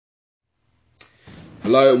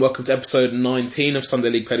Hello and welcome to episode 19 of Sunday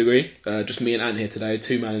League Pedigree. Just me and Ant here today,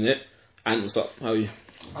 two man in it. Ant, what's up? How are you?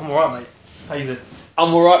 I'm alright, mate. How you doing?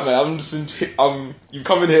 I'm alright, mate. I'm just you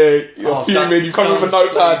come in here, you're fuming, you come in with a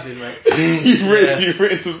notepad. You've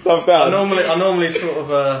written some stuff down. I normally sort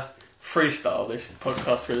of freestyle this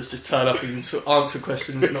podcast where it's just turn up and sort of answer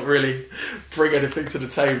questions, not really bring anything to the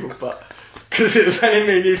table, but because it was only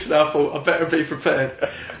me and you today, I thought I better be prepared.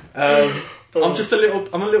 I'm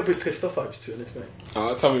a little bit pissed off, to be honest, mate.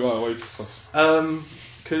 Alright, tell me why are you pissed off?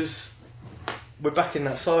 Because we're back in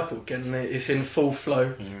that cycle again, and it's in full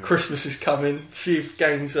flow. Christmas is coming, a few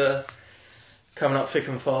games are coming up thick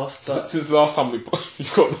and fast. But Since the last time you've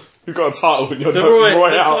got a title in your the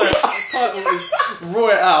Roy Out. The title is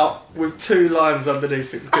Roy Out with two lines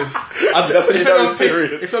underneath it, because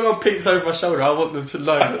if anyone peeps over my shoulder, I want them to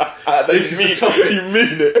know that this is the topic. You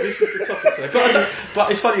mean it? This is the topic today.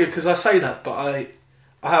 But it's funny because I say that, but I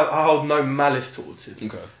hold no malice towards him.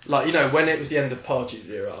 Okay. Like, you know, when it was the end of Pardew's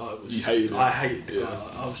era, I hated the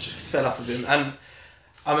guy. I was just fed up with him. And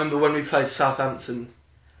I remember when we played Southampton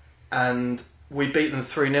and we beat them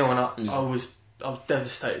 3-0, and I was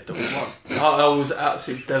devastated that we won. I was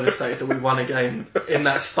absolutely devastated that we won a game in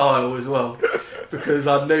that style as well, because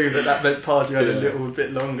I knew that meant Pardew had a little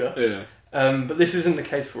bit longer. Yeah. But this isn't the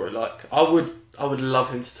case for it. Like, I would love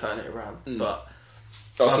him to turn it around, but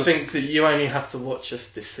I think that you only have to watch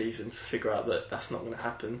us this season to figure out that that's not going to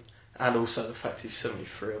happen. And also the fact he's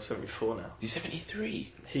 73 or 74 now. He's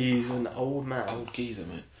 73? He's an old man. Old geezer,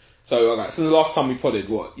 mate. So, okay, since the last time we podded,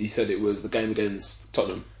 you said it was the game against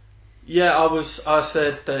Tottenham? Yeah, I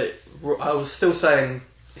said that I was still saying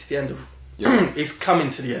it's the end of... it's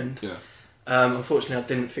coming to the end. Yeah. Unfortunately, I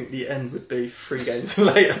didn't think the end would be 3 games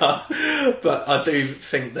later. But I do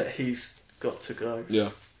think that he's got to go.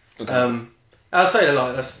 Yeah. Okay. I say that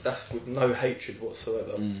like that's with no hatred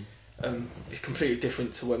whatsoever. It's completely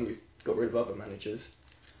different to when we got rid of other managers.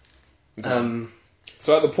 Okay.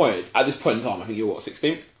 So at this point in time, I think you're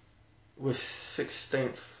 16th? We're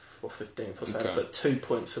 16th or 15th or something, okay. But 2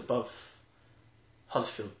 points above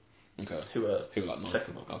Huddersfield. Okay. Who are like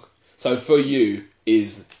second. Okay. So for you,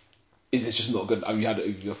 is this just not good? I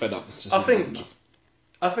mean, you're fed up. It's just I think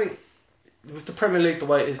with the Premier League the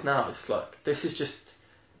way it is now, it's like this is just.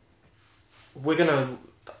 We're gonna,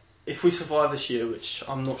 if we survive this year, which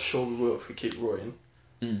I'm not sure we will if we keep Roy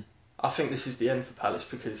in, I think this is the end for Palace,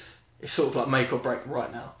 because it's sort of like make or break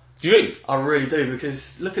right now. Do you think? I really do,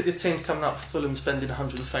 because look at the teams coming up. Fulham spending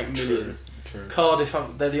 108 million. True. Cardiff,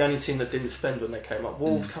 they're the only team that didn't spend when they came up.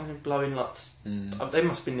 Wolves coming in blowing lots. They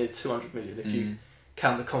must be near 200 million if you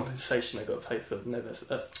count the compensation they got to pay for Neves,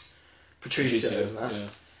 Patricio and that. Yeah.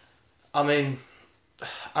 I mean,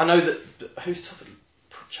 I know that who's top of the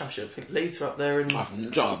Championship. I think Leeds are up there. I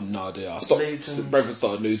have no idea. Brentford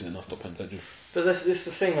started losing, I stopped paying attention. But this is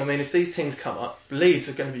the thing. I mean, if these teams come up, Leeds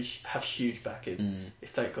are going to have huge backing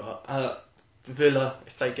if they go up. Villa,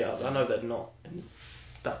 if they get up, I know they're not in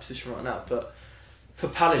that position right now, but for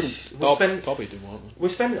Palace, Derby did well. We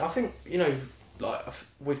spend. I think like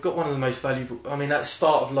we've got one of the most valuable. I mean, at the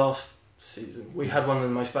start of last season, we had one of the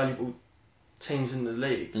most valuable teams in the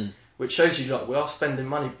league, which shows you like we are spending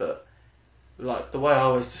money, but. Like, the way I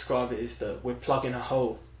always describe it is that we're plugging a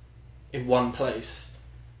hole in one place.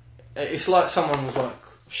 It's like someone was like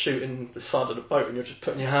shooting the side of the boat and you're just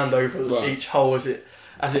putting your hand over each hole as it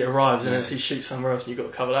arrives, and as he shoots somewhere else and you've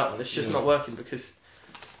got to cover that one. It's just not working because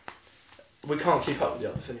we can't keep up with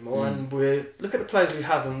the others anymore. And look at the players we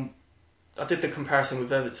have, and I did the comparison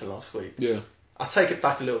with Everton last week. Yeah. I take it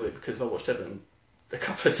back a little bit because I watched Everton a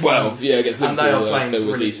couple of times. Against Liverpool, and they are playing they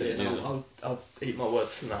were brilliantly. decent. I'll eat my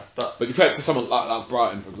words from that. But if you compare it to someone like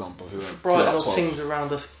Brighton, for example, who are Brighton or teams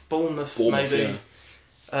around us, Bournemouth maybe.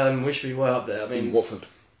 Yeah. We should be way up there. I mean, Watford.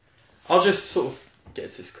 I'll just sort of get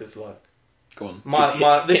to this because, like, go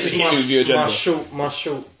on. This is my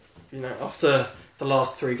short. After the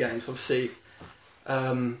last 3 games, obviously,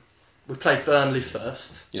 we played Burnley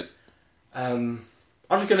first. Yep. I'm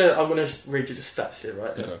gonna read you the stats here,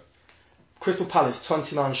 right? Okay. Crystal Palace,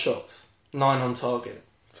 29 shots, 9 on target.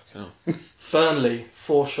 Burnley,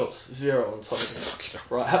 4 shots, 0 on target.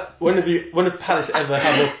 Right? When have Palace ever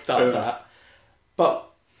done that? But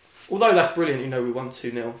although that's brilliant, we won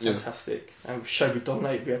 2-0, fantastic, and we showed we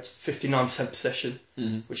dominated. We had 59% possession,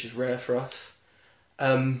 which is rare for us.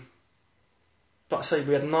 But I say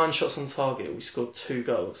we had 9 shots on target. We scored 2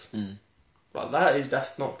 goals. Like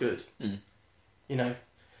that's not good.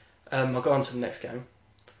 I'll go on to the next game.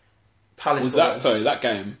 Palace that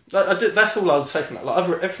game? That's all I would say from that. Like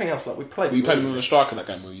everything else, like we played. Were you playing with a striker in that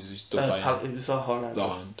game, or were you still playing? It was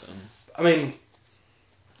Zaha. I mean,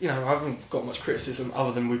 I haven't got much criticism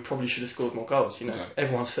other than we probably should have scored more goals. Okay.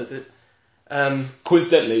 Everyone says it.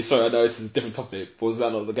 Coincidentally, sorry, I know this is a different topic, but was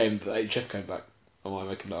that not the game that HF came back? Or am I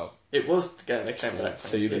making that up? It was the game they came back.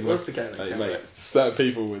 It was the game they came back. Certain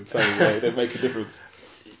people would say they make a difference.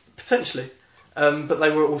 Potentially. But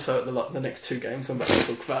they were also at the next 2 games I'm about to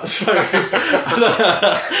talk about. So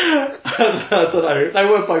I don't know. They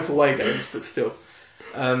were both away games, but still.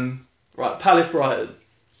 Right, Palace Brighton.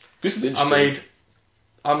 This is interesting.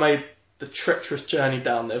 I made the treacherous journey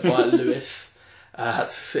down there via Lewis. I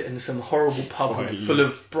had to sit in some horrible pub full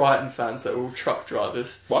of Brighton fans that were all truck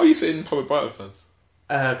drivers. Why were you sitting in pub with Brighton fans?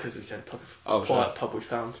 Because it was the only quiet pub we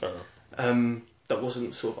found. Fair enough. That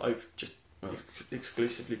wasn't sort of open, just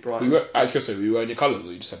exclusively Brighton. Were you wearing your colours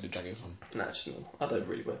or you just had the jackets on? No, I don't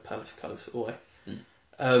really wear Palace colours away.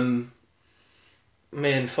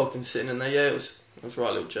 Me and Fogden sitting in there, it was a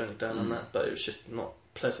right little journey down on that, but it was just not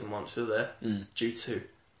pleasant once we were there due to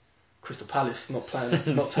Crystal Palace not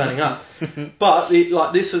turning up. But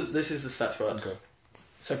this is the stats, right? Okay.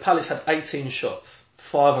 So Palace had 18 shots,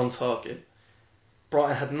 5 on target.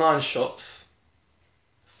 Brighton had 9 shots,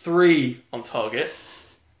 3 on target.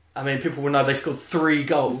 I mean, people will know they scored 3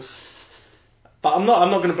 goals. But I'm not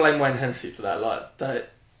going to blame Wayne Hennessy for that.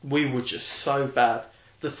 We were just so bad.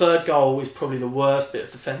 The 3rd goal is probably the worst bit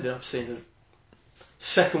of defending I've seen.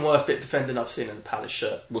 Second worst bit of defending I've seen in the Palace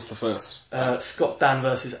shirt. What's the first? Scott Dan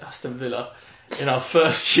versus Aston Villa in our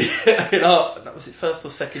first year. Was it first or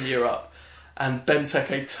second year up? And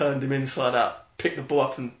Benteke turned him inside out, picked the ball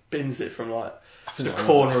up and bins it from the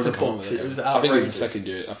corner of the box. It was outrageous. I think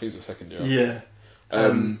it was the second year. Up. Yeah.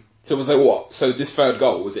 So was it what? So this 3rd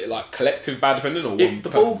goal, was it like collective bad defending or one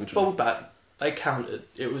person? The ball back, they counted.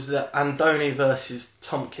 It was the Andoni versus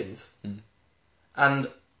Tompkins. And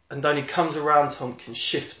Andoni comes around Tompkins,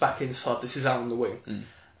 shifts back inside. This is out on the wing.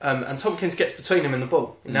 And Tompkins gets between him and the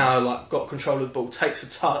ball. Now got control of the ball, takes a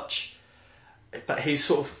touch, but he's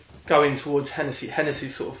sort of going towards Hennessy.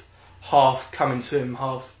 Hennessy's sort of half coming to him,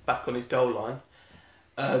 half back on his goal line.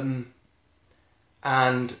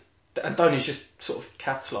 And Andoni's just sort of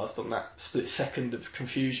capitalised on that split second of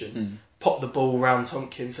confusion, popped the ball around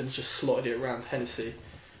Tompkins and just slotted it around Hennessy.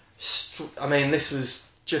 I mean, this was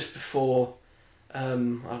just before, I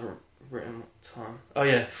haven't written what time. Oh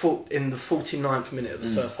yeah, in the 49th minute of the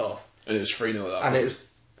first half. And it was 3-0 at that point. And it was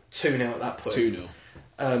 2-0 at that point.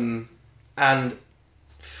 2-0. And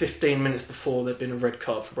 15 minutes before there'd been a red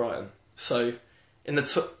card for Brighton. So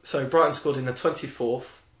Brighton scored in the 24th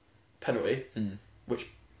penalty, which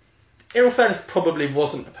in all fairness probably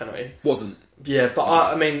wasn't a penalty. Wasn't. Yeah, but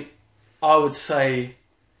I mean, I would say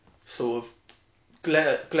sort of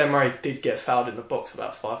Glenn Murray did get fouled in the box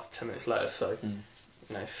about 5 to 10 minutes later, so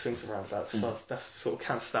swings around that, so that sort of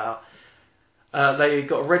cancels that out. They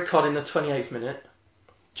got a red card in the 28th minute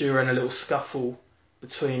during a little scuffle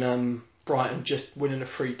between Brighton just winning a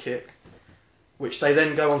free kick, which they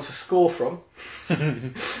then go on to score from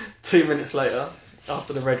 2 minutes later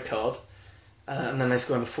after the red card, and then they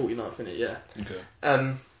score in the 49th minute. Yeah. Okay.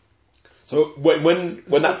 So when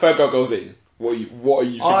that 3rd goal goes in, what are you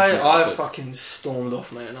thinking? I fucking stormed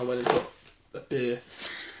off, mate, and I went and got a beer.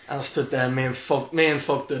 And I stood there, and me and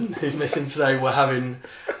Fogden, who's missing today, were having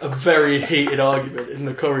a very heated argument in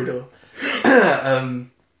the corridor.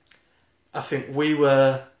 I think we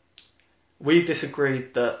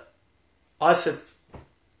disagreed that I said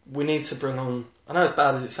we need to bring on, I know as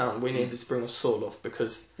bad as it sounds, we needed to bring on Sorloth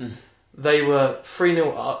because they were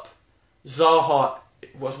 3-0 up. Zaha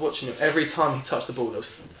was watching him. Every time he touched the ball, there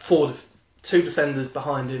was 2 defenders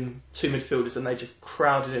behind him, 2 midfielders, and they just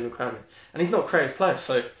crowded him. And he's not a creative player,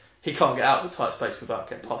 so he can't get out of the tight space without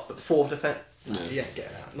getting past. But the 4 defence, he ain't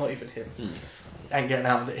getting out. Not even him. Ain't getting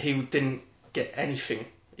out of it. He didn't get anything,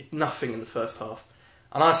 nothing in the first half.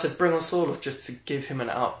 And I said, bring on Sorloth just to give him an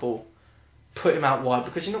out ball, put him out wide,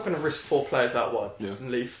 because you're not going to risk 4 players out wide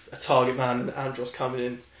and leave a target man and Andros coming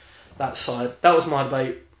in that side. That was my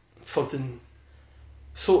debate. Fogden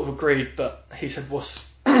sort of agreed, but he said,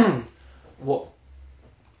 what?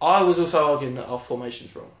 I was also arguing that our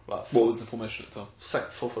formation's wrong. What was the formation at the time?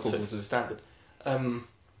 4-4-2 standard.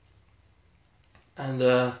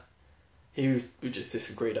 We just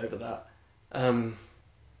disagreed over that.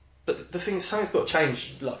 But the thing is, something's got to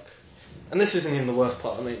change. And this isn't even the worst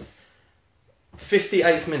part. I mean,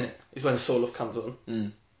 58th minute is when Sorloth comes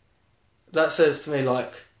on. That says to me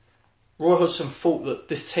Roy Hodgson thought that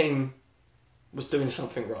this team was doing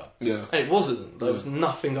something right. Yeah. And it wasn't. There was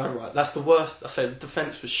nothing going right. That's the worst. I say the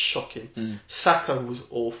defence was shocking. Sacco was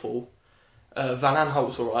awful. Van Aanholt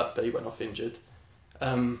was alright, but he went off injured.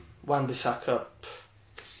 Wan-Bissaka,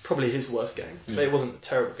 probably his worst game, but it wasn't a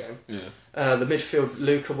terrible game. Yeah. The midfield,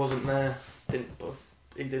 Luca wasn't there. He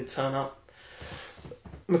didn't turn up.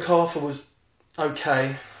 MacArthur was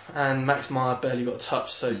okay, and Max Meyer barely got a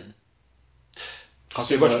touch. So, I'll ask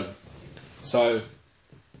you a question. So,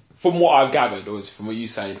 from what I've gathered, or from what you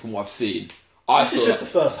saying, from what I've seen, this is just the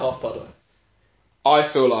first half, by the way. I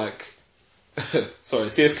feel like, sorry,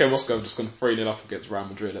 CSKA Moscow have just gone 3-0 up against Real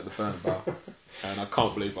Madrid at the Bernabeu, and I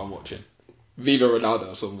can't believe I'm watching. Viva Ronaldo,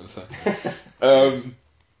 that's what I'm going to say.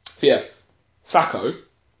 So yeah, Sakho,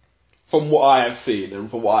 from what I have seen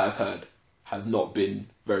and from what I have heard, has not been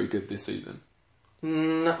very good this season.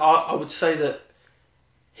 I would say that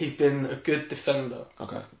he's been a good defender.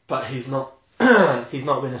 Okay. But he's not been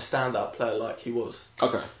a standout player like he was.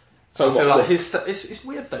 Okay. So I feel like it's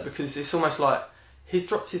weird though, because it's almost like he's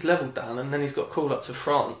dropped his level down and then he's got called up to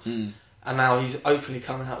France, and now he's openly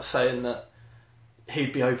coming out saying that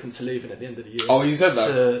he'd be open to leaving at the end of the year. Oh, he said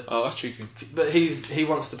that? Oh, that's cheeky. But he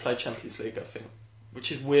wants to play Champions League, I think,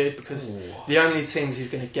 which is weird because the only teams he's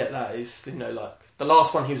going to get that is, like, the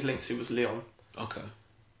last one he was linked to was Lyon. Okay.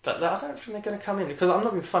 But I don't think they're going to come in, because I'm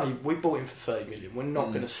not being funny, we bought him for 30 million. We're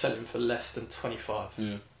not going to sell him for less than 25.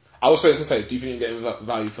 Yeah. I was going to say, do you think you're getting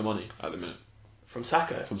value for money at the minute? From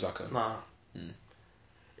Sakho? From Sakho. Nah.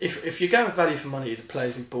 If you're going with value for money, the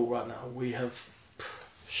players we bought right now, we have...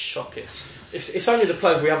 shocking. It's only the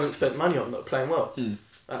players we haven't spent money on that are playing well. And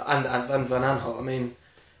Van Aanholt. I mean,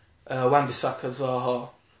 Wan-Bissaka, Zaha,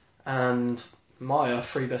 and Maya,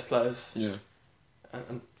 3 best players. Yeah.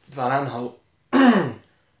 And Van Aanholt,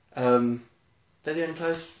 they're the only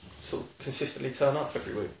players sort of consistently turn up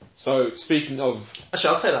every week. So, speaking of... Actually,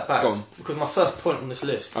 I'll take that back. Go on. Because my first point on this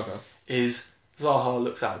list is Zaha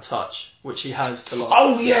looks out of touch, which he has the last...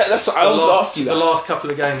 Oh, yeah, that's what I was going to ask you that. The last couple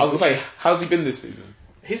of games. I was going to say, how's he been this season?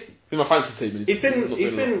 He's in my fantasy team.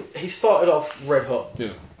 He started off red hot.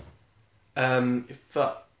 Yeah.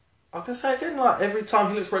 But I can say again, like, every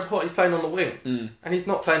time he looks red hot, he's playing on the wing, and he's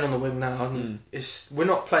not playing on the wing now. And we're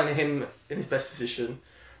not playing him in his best position.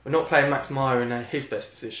 We're not playing Max Meyer in his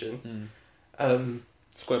best position.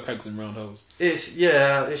 Square pegs in round holes. It's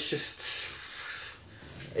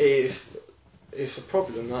a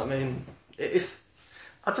problem. I mean,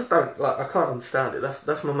 I just don't I can't understand it.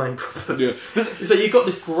 That's my main problem. Yeah. So you've got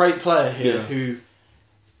this great player here who,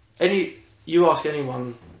 you ask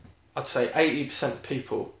anyone, I'd say 80% of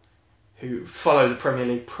people who follow the Premier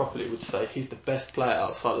League properly would say he's the best player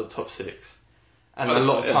outside of the top 6, and a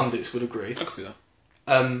lot of pundits would agree. I can see that.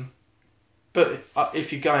 But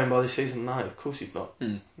if you're going by this season, no, of course he's not.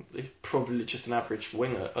 He's probably just an average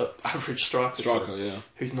winger, average striker,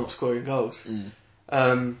 who's not scoring goals.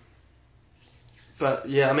 But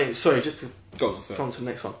yeah, I mean, sorry, just to go on to the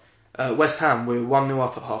next one. West Ham, we were 1-0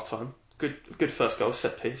 up at half time. Good first goal,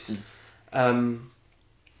 set piece.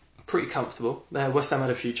 Pretty comfortable. West Ham had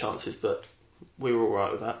a few chances, but we were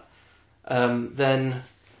alright with that. Then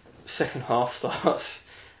second half starts.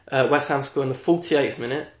 West Ham score in the 48th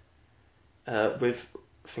minute with,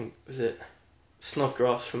 I think, was it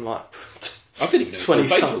Snodgrass from like I didn't even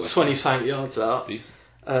know 20 something yards out.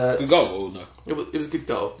 Good goal or no? It was a good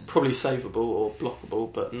goal. Probably savable or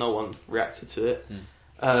blockable, but no one reacted to it.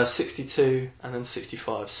 62 and then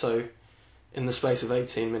 65. So in the space of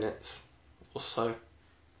 18 minutes or so,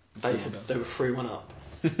 they were 3-1 up.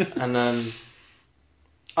 And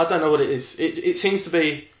I don't know what it is. It seems to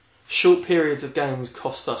be short periods of games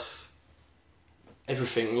cost us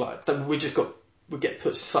everything. Like we get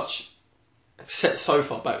put set so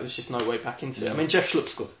far back. There's just no way back into it. I mean, Jeff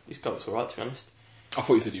Schlupp's got his goals alright, to be honest. I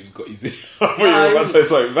thought you said he got easy. I thought you were about to say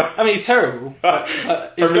something bad. I mean, he's terrible. But,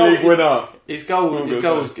 Premier League winner. His goal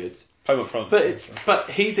was good. Home up front. But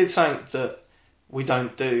he did something that we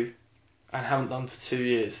don't do and haven't done for 2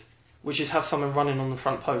 years, which is have someone running on the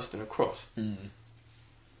front post and a cross.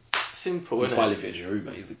 Simple, isn't it? Olivier Giroud,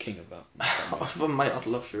 mate. He's the king of that. Mate, I'd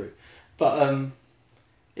love Giroud. But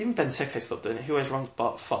even Benteke stopped doing it. He always runs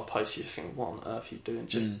far post. You just think, what on earth are you doing?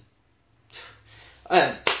 Just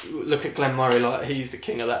look at Glenn Murray, like he's the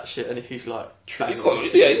king of that shit, and he's like, he's got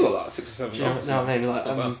like 6 or 7 goals. You know what I mean?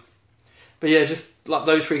 Like, but yeah, just like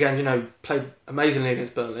those 3 games, played amazingly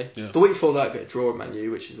against Burnley. The week before that, got a draw at Man U,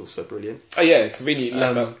 which is also brilliant. Oh yeah,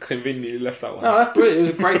 conveniently left that one. No, that's brilliant. It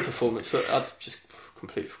was a great performance. I just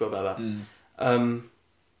completely forgot about that.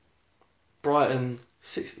 Brighton,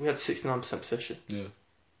 we had 69% possession. Yeah.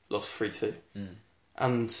 Lost 3-2.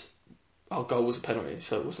 And our goal was a penalty,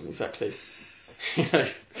 so it wasn't exactly a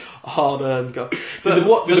hard-earned goal. Did the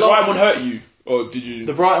Brighton one hurt you, or did you?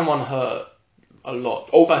 The Brighton one hurt a lot.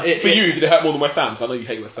 Oh, but for you, did it hurt more than West Ham? I know you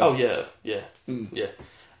hate West Ham. Oh yeah.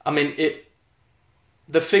 I mean,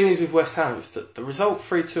 the thing is with West Ham is that the result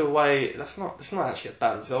 3-2 away, that's not actually a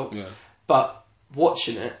bad result. Yeah. But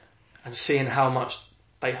watching it and seeing how much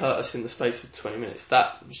they hurt us in the space of 20 minutes,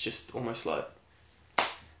 that was just almost like,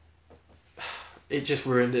 it just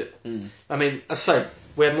ruined it. I mean, I say,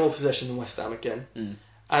 we had more possession than West Ham again.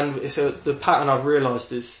 And the pattern I've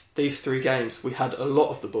realised is these 3 games, we had a lot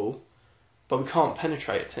of the ball, but we can't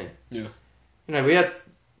penetrate a team. Yeah. You know, we had,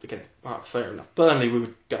 again, right, fair enough. Burnley, we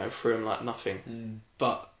were going through them like nothing.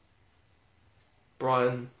 But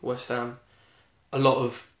Brighton, West Ham, a lot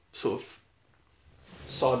of sort of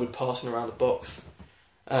sideward passing around the box.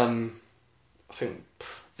 I think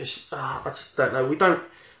I just don't know.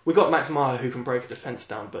 We got Max Meyer who can break a defence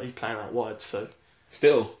down, but he's playing out wide, so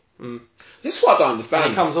still. This is what I don't understand.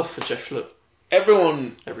 And he comes off for Jeff Fluke.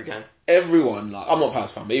 Everyone, every game. Everyone, like, I'm not a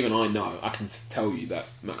Palace fan, but even I know, I can tell you that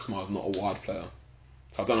Max Meyer's not a wide player.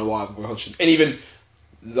 So I don't know why we're Hodgson. And even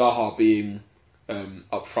Zaha being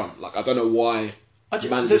up front, like, I don't know why. There's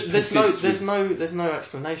no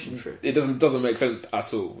explanation for it. It doesn't make sense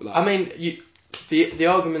at all. Like, I mean, the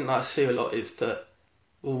argument that I see a lot is that,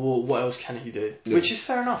 well, what else can he do? Yeah. Which is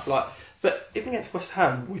fair enough. Like, but even against West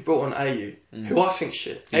Ham, we brought on AU, who I think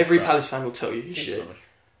shit. Every Palace fan will tell you he's shit.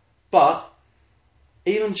 But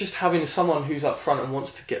even just having someone who's up front and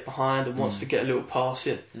wants to get behind and wants to get a little pass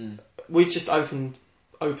in, we just opened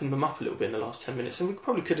them up a little bit in the last 10 minutes, and we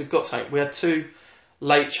probably could have got something. We had 2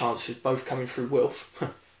 late chances, both coming through Wilf.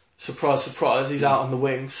 Surprise, surprise, he's out on the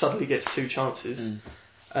wing, suddenly gets 2 chances.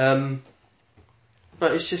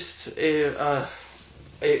 But it's just,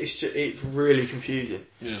 it's really confusing.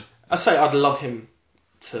 Yeah. I say I'd love him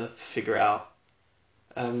to figure it out,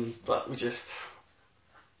 but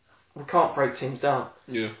we can't break teams down.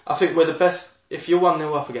 Yeah. I think we're the best. If you're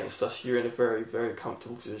 1-0 up against us, you're in a very, very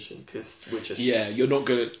comfortable position because we're just. Yeah, you're not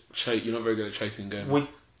very good at chasing games.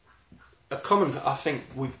 I think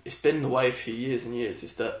it's been the way for years and years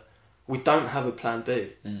is that we don't have a plan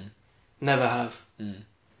B. Never have.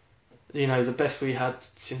 You know, the best we had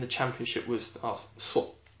in the Championship was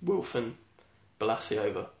swap Wilf and Balassi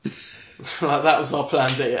over. Like, that was our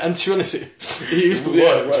plan B. And to be honest, it used to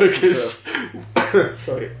work because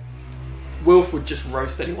sorry, Wilf would just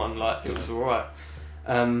roast anyone like it was alright.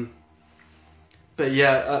 But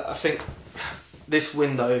yeah, I think this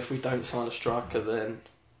window, if we don't sign a striker, then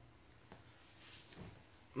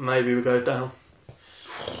maybe we go down.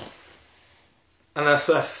 And that's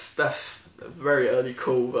a very early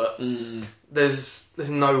call, but there's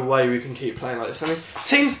no way we can keep playing like this. I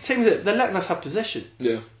mean, teams they're letting us have possession.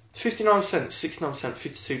 Yeah. 59%, 69%,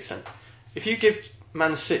 52%. If you give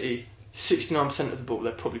Man City 69% of the ball,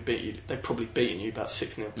 they'd probably beat you. They've probably beaten you about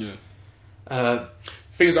 6-0. Yeah. I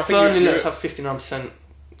think Burnley let us have 59%.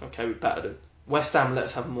 Okay, we battered them. West Ham let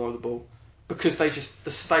us have more of the ball because the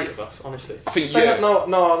state of us, honestly. I think they have no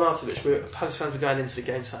Arnautovic. Palace fans are going into the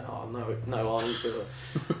game saying, "Oh no, Arnie."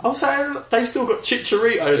 I was saying they've still got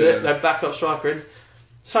Chicharito, their backup striker, in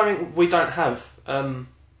something we don't have.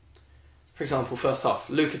 For example, first half,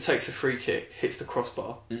 Luka takes a free kick, hits the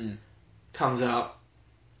crossbar, comes out,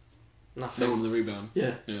 nothing. No one on the rebound.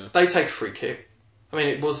 Yeah. They take a free kick. I mean,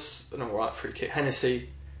 it was an alright free kick. Hennessy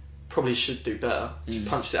probably should do better. Just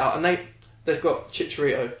punched it out. And they've got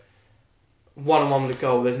Chicharito one-on-one with a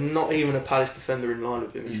goal. There's not even a Palace defender in line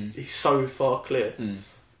with him. He's so far clear.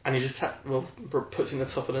 And he just puts in the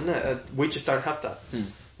top of the net. We just don't have that.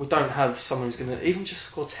 We don't have someone who's going to even just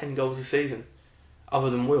score 10 goals a season, other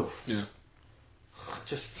than Wilf. Yeah.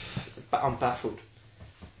 I'm baffled.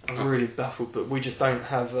 I'm really baffled, but we just don't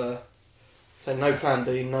have. So no plan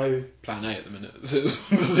B, no plan A at the minute. It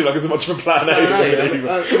doesn't seem like it's much of a plan A.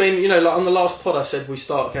 I mean, you know, like on the last pod, I said we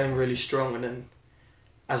start game really strong and then,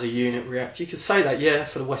 as a unit, react. You could say that, yeah,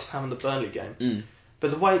 for the West Ham and the Burnley game.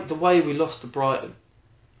 But the way we lost to Brighton,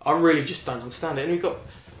 I really just don't understand it. And we got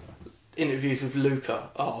interviews with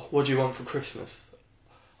Luka. Oh, what do you want for Christmas?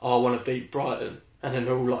 Oh, I want to beat Brighton. And then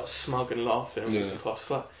they're all like smug and laughing and walking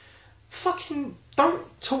past. Like, fucking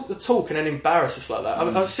don't talk the talk and then embarrass us like that. I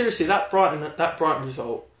mean, seriously, that Brighton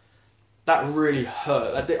result, that really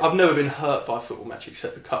hurt. I've never been hurt by a football match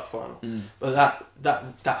except the cup final. But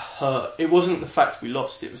that hurt. It wasn't the fact we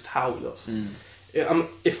lost; it was how we lost.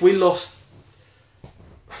 If we lost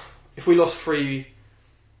 3-0,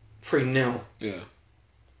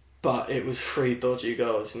 but it was 3 dodgy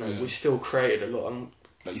goals. You know, we still created a lot.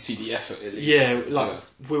 Like, you see the effort at least. Yeah,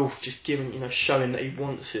 Wilf just giving, showing that he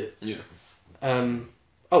wants it. Yeah.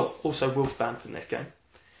 Also Wilf banned for the next game.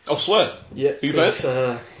 Oh, swear? Yeah. Who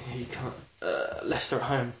banned? He can't. Leicester at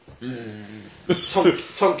home.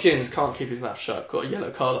 Tompkins can't keep his mouth shut. Got a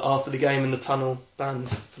yellow card after the game in the tunnel. Banned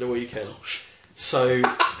for the weekend. So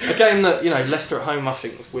a game that, Leicester at home I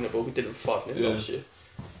think was winnable. We did it 5-0 last year.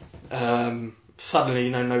 Suddenly,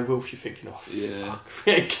 no Wilf, you're thinking, fuck,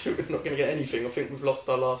 we're not going to get anything. I think we've lost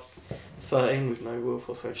our last 13 with no Wilf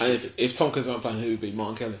or something. And if Tompkins weren't playing, who would be?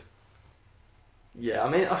 Martin Kelly? Yeah, I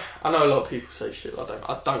mean, I know a lot of people say shit.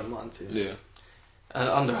 I don't mind him. Yeah.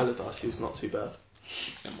 Under Allardyce, he was not too bad.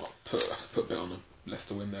 I might have to put a bit on a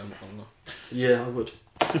Leicester win there. I'm not gonna lie. Yeah, I would.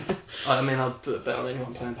 I'd put a bet on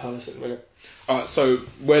anyone playing Palace at the minute. Alright, so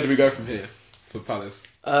where do we go from here for Palace?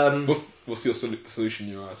 What's your solution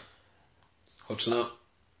in your eyes? Hodgson up?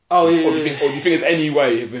 Oh, yeah. Or do you think there's any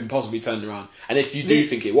way it can possibly turn around? And if you do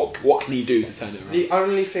think it, what can you do to turn it around? The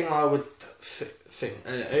only thing I would think,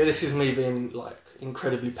 and this is me being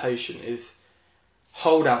incredibly patient, is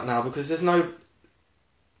hold out now, because there's no...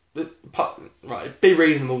 Right, be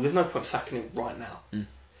reasonable, there's no point sacking him right now.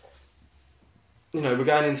 We're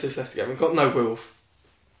going into this Leicester game, we've got no Wilf,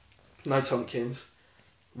 no Tompkins.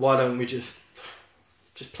 Why don't we just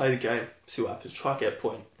play the game, see what happens, try to get a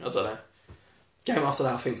point? I don't know. Game after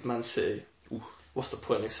that I think it's Man City. Ooh, what's the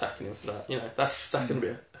point of sacking him for that? That's going to be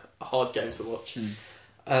a hard game to watch.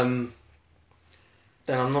 Then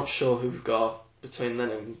I'm not sure who we've got between then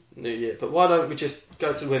and New Year, but why don't we just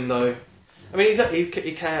go to the window? I mean, he said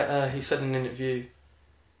in an interview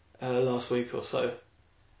last week or so,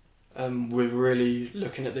 we're really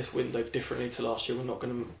looking at this window differently to last year. We're not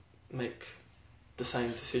going to make the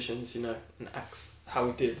same decisions, and act how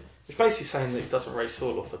we did. It's basically saying that he doesn't raise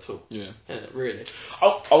Saul off at all. Yeah. Really.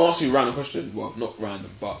 I'll ask you a random question. Well, not random,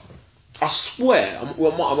 but I swear,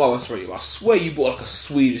 I swear you bought like a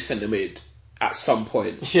Swedish centre mid at some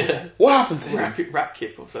point. Yeah. What happened to him?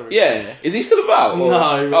 Ratkipp or something. Yeah. Is he still about? Or?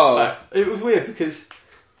 No. It was weird because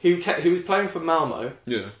he was playing for Malmo.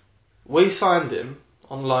 Yeah. We signed him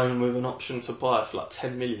on loan with an option to buy for like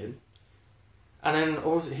 10 million. And then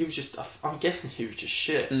he was just, I'm guessing he was just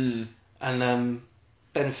shit. And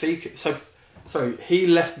Benfica, so he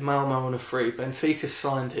left Malmo on a free. Benfica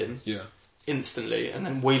signed him instantly, and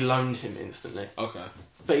then we loaned him instantly. Okay.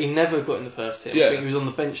 But he never got in the first team. Yeah. I think he was on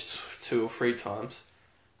the bench 2 or 3 times.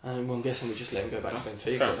 And I'm guessing we just let him go back to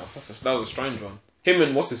Benfica. Fair enough. That was a strange one. Him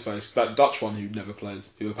and what's his face, that Dutch one who never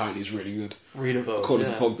plays, who apparently is really good. Riedewald, according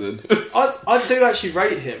to Pogden. I do actually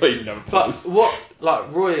rate him. But he never plays.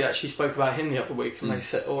 But Roy actually spoke about him the other week, and they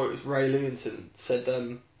said, or it was Ray Lewington said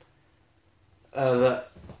that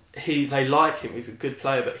they like him. He's a good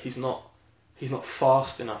player, but he's not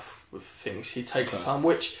fast enough with things. He takes time,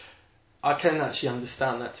 which I can actually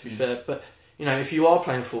understand that, to be fair. But if you are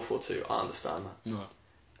playing 4-4-2, I understand that. Right.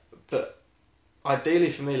 But ideally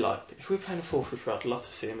for me, if we're playing a 4-3-3, I'd love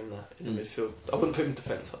to see him in the midfield. I wouldn't put him in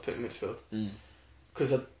defence. I'd put him in midfield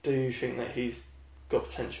because I do think that he's got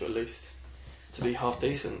potential at least to be half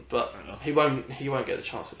decent. But he won't get the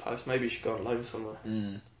chance at Palace. Maybe he should go on loan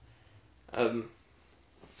somewhere.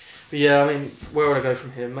 But yeah, I mean, where would I go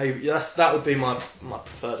from here? Maybe that would be my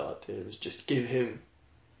preferred idea. Was just give him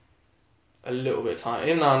a little bit of time.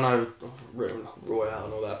 Even though I know Roy out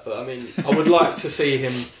and all that, but I mean, I would like to see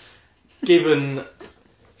him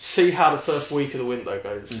see how the first week of the window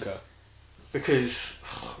goes. Okay. Because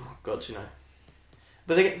oh my God,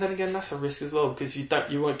 But then again, that's a risk as well, because you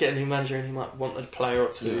won't get a new manager and he might want a player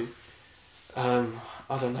or two. Yeah.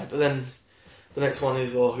 I don't know. But then the next one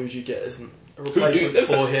is, who do you get as a replacement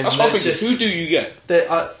for him? Who do you get?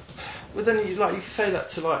 But then you say that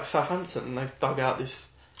to Southampton, and they've dug out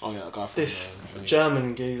this. Oh yeah, guy from this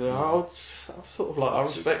German geezer. I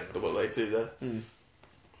respect what they do there.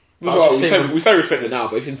 We say respect it now,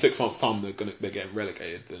 but if in 6 months' time they're getting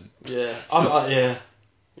relegated, then yeah,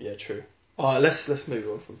 true. All right, let's move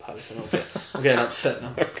on from Palace, and I'm getting upset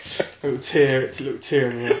now. A little tear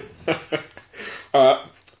in the eye.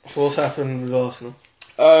 So what's happened with Arsenal?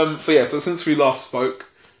 So since we last spoke,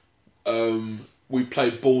 we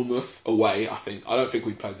played Bournemouth away. I don't think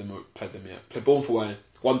we played them yet. Played Bournemouth away,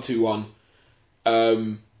 1-2-1.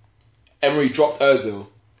 Emery dropped Ozil.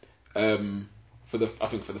 For the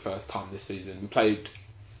first time this season. We played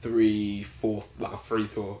 3-4, like a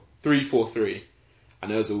 3-4-3,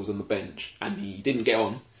 and Ozil was on the bench, and he didn't get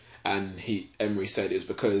on, and Emery said it was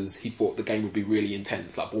because he thought the game would be really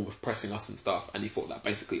intense, like Bournemouth pressing us and stuff, and he thought that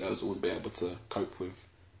basically Ozil wouldn't be able to cope with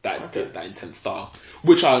that intense style,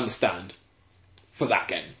 which I understand for that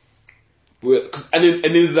game. And in the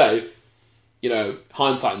end of the day,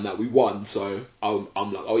 hindsight in that, we won, so I'm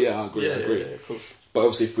like, oh yeah, I agree. Yeah, of course. But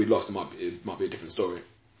obviously, if we'd lost, it might be a different story.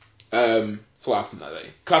 So what happened that day?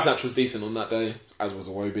 Kolasinac was decent on that day, as was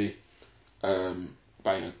Iwobi.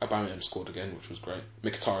 Aubameyang scored again, which was great.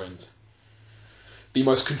 Mkhitaryan's the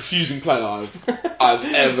most confusing player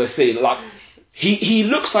I've ever seen. Like, he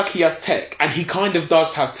looks like he has tech, and he kind of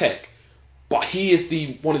does have tech, but he is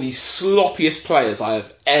one of the sloppiest players I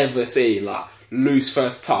have ever seen. Like, loose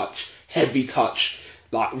first touch, heavy touch,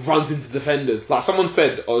 like runs into defenders. Like someone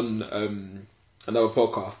said on another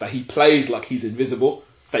podcast that he plays like he's invisible,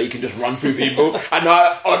 that he can just run through people. And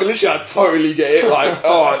I totally get it. Like,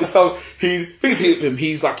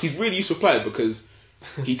 he's really useful player because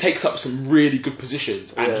he takes up some really good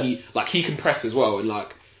positions, and he can press as well, and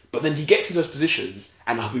like, but then he gets into those positions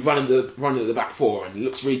and he'll be running at the back four, and he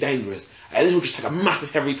looks really dangerous, and then he'll just take a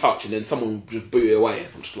massive heavy touch, and then someone will just boot it away, and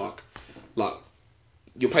I'm just like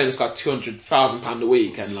you're paying this guy £200,000 a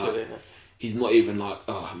week, and like he's not even like,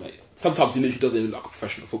 oh mate. Sometimes he literally doesn't even look like a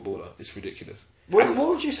professional footballer. It's ridiculous. What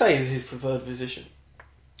would you say is his preferred position?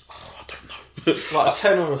 Oh, I don't know. Like a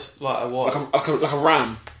 10 or like a what? Like a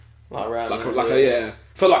ram. Like a ram. Yeah.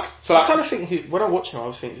 So I kind of think when I watch him, I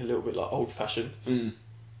always think he's a little bit like old fashioned.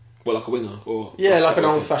 Well, like a winger, or like an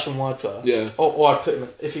old fashioned wide player. Yeah. Or I'd put him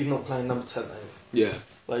if he's not playing number 10. Then yeah.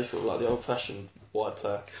 Like sort of like the old fashioned wide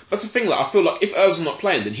player. That's the thing. Like, I feel like if Ozil's not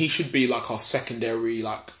playing, then he should be like our secondary,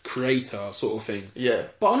 like, creator sort of thing. Yeah.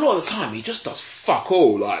 But a lot of the time, he just does fuck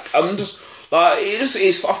all. Like, I'm just like, I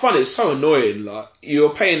find it so annoying. Like,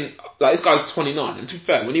 you're paying, like, this guy's 29, and to be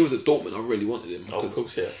fair, when he was at Dortmund, I really wanted him. Because, of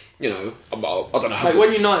course, yeah. You know, I don't know how. Like,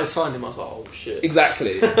 when United signed him, I was like, oh shit.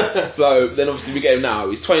 Exactly. So then obviously we get him now.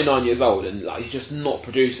 He's 29 years old, and like he's just not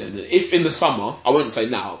producing. And if in the summer, I won't say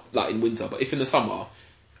now, like in winter, but if in the summer,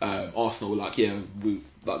 Arsenal were like, they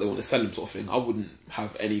want to sell him sort of thing, I wouldn't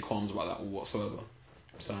have any qualms about that whatsoever.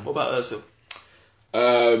 So. What about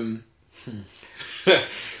Ozil?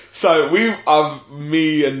 So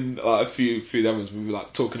me and like a few others, we were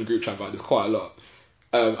like talking in a group chat about this quite a lot,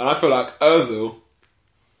 and I feel like Ozil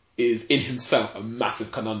is in himself a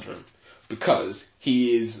massive conundrum because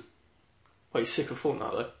he is. Well, he's sick of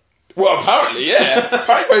Fortnite though. Well, apparently, yeah.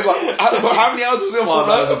 Apparently, he's like, how many hours was he on Fortnite? 5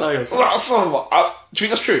 hours a day or something. Do you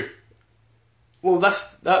think that's true? Well,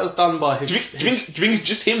 that was done by his. Do you think it's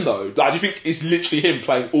just him though? Like, do you think it's literally him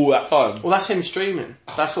playing all that time? Well, that's him streaming.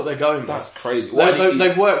 That's what they're going by. That's crazy.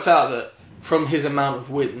 They've worked out that from his amount of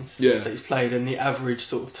wins that he's played and the average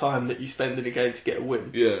sort of time that you spend in a game to get a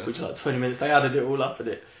win, which is like 20 minutes, they added it all up at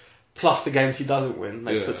it. Plus the games he doesn't win,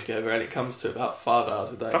 they put together, and it comes to about 5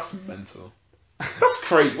 hours a day. That's mental. That's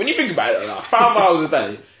crazy. When you think about it, like 5 hours a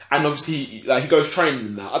day, and obviously like he goes training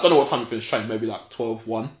and that. I don't know what time he finished training, maybe like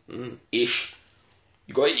 12-1-ish.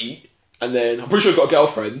 You gotta eat, and then I'm pretty sure he's got a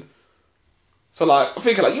girlfriend. So like, I'm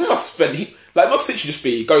thinking like, you must spend, it must literally just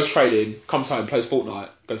be, goes training, comes home, plays Fortnite,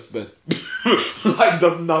 goes to bed. Like,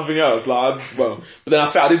 does nothing else. Like, but then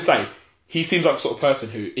I did say, he seems like the sort of person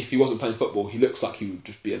who, if he wasn't playing football, he looks like he would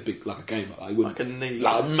just be a big, like a gamer. Like, he wouldn't, like a neek.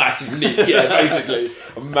 Like a massive neek, yeah, basically.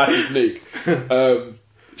 A massive neek.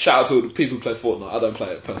 Shout out to all the people who play Fortnite. I don't play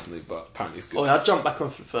it personally, but apparently it's good. Oh yeah, I jumped back on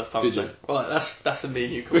for the first time today. Well, that's a me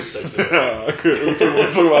and you conversation. We'll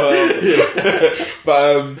talk about that.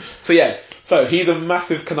 But so he's a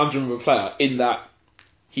massive conundrum of a player in that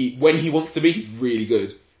when he wants to be, he's really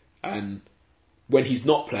good, and when he's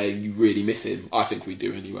not playing, you really miss him. I think we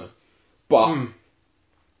do anyway. But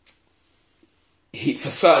for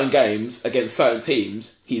certain games against certain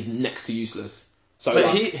teams, he's next to useless. So,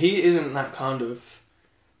 but he isn't that kind of.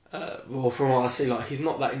 Well, from what I see, like he's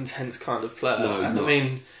not that intense kind of player. No, he's not. I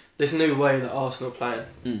mean, this new way that Arsenal are playing,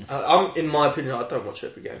 I'm in my opinion, I don't watch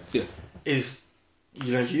every game. Yeah. Is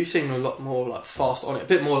you seem a lot more like fast on it, a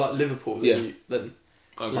bit more like Liverpool than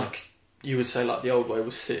like you would say like the old way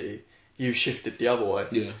was City. You shifted the other way.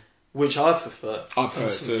 Yeah. Which I prefer. I prefer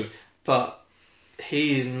it too. But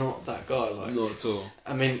he is not that guy. Like, not at all.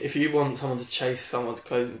 I mean, if you want someone to chase someone to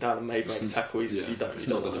close him down and maybe make a tackle, you don't. It's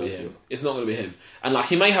not going to be him. It's not going to be him. And like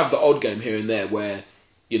he may have the odd game here and there where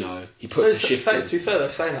he puts a shift in. To be fair, they're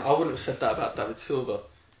saying that I wouldn't have said that about David Silva.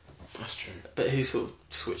 That's true. But he sort of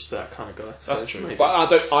switched to that kind of guy. That's true. Maybe.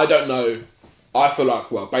 But I don't know. I feel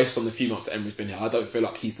like, well, based on the few months that Emery's been here, I don't feel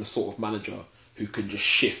like he's the sort of manager who can just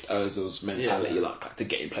shift Ozil's mentality like to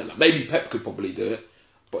get him playing. Like maybe Pep could probably do it,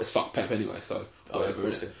 but it's fuck Pep anyway. So whatever.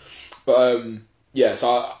 But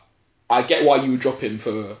so I get why you would drop him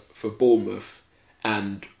for Bournemouth,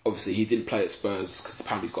 and obviously he didn't play at Spurs because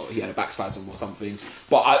apparently he had a back spasm or something.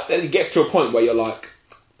 But it gets to a point where you're like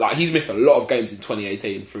he's missed a lot of games in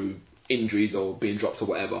 2018 through injuries or being dropped or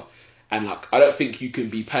whatever, and like I don't think you can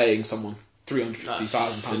be paying someone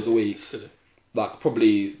 £350,000 a week. Silly. Like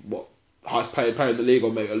probably highest paid player in the league,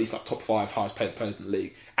 or maybe at least like top 5 highest paid players in the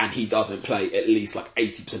league, and he doesn't play at least like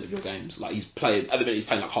 80% of your games. Like he's playing at the minute, he's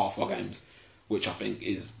playing like half our games, which I think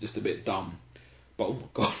is just a bit dumb. But oh my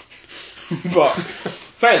god! But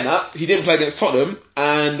saying that, he didn't play against Tottenham,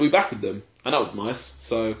 and we battered them. and that was nice.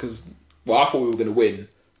 So, because I thought we were going to win,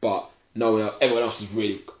 but everyone else was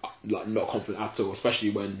really like not confident at all,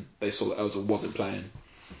 especially when they saw that Ozil wasn't playing.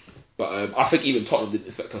 But I think even Tottenham didn't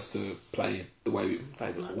expect us to play the way we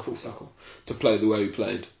played. To play the way we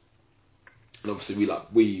played, and obviously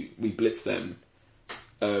we blitzed them.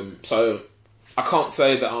 So I can't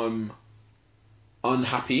say that I'm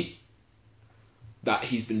unhappy that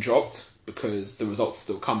he's been dropped because the results are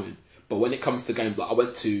still coming. But when it comes to games like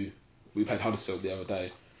we played Huddersfield the other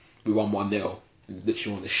day, we won 1-0, and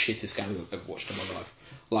literally one of the shittest games I've ever watched in my life.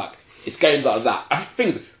 Like, it's games like that. I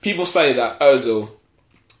think people say that Ozil,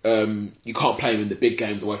 you can't play him in the big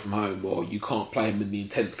games away from home, or you can't play him in the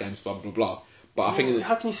intense games, blah blah blah. But I think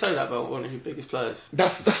how can you say that about one of your biggest players?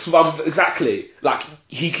 That's what exactly. Like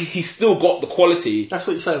he's still got the quality. That's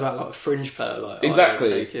what you say about like a fringe player, like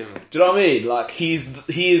exactly. Do you know what I mean? Like he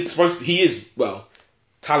is well,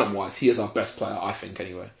 talent wise, he is our best player, I think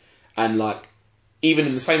anyway. And like even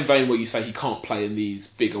in the same vein where you say he can't play in these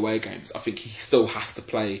big away games, I think he still has to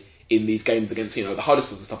play in these games against the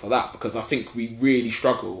Huddersfield and stuff like that, because I think we really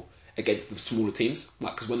struggle against the smaller teams.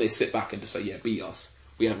 Like because when they sit back and just say beat us.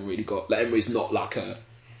 We haven't really got. Like Emery's not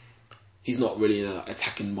he's not really an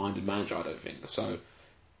attacking minded manager, I don't think. So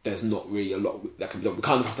there's not really a lot that can be done. We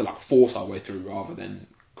kind of have to like force our way through rather than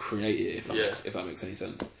create it, if that makes any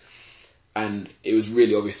sense. And it was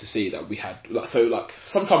really obvious to see that we had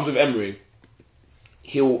sometimes with Emery,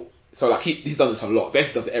 he's done this a lot.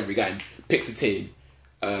 Basically does it every game. Picks a team,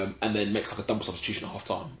 and then makes like a double substitution at half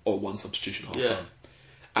time or one substitution at half time.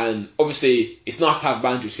 And obviously, it's nice to have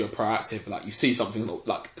managers who are proactive. Like you see something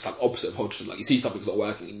like it's like opposite of Hodgson. Like you see something's not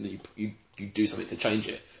working, and you do something to change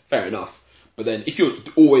it. Fair enough. But then if you're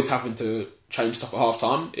always having to change stuff at half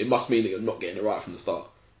time, it must mean that you're not getting it right from the start.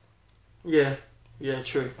 Yeah,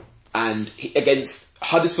 true. And against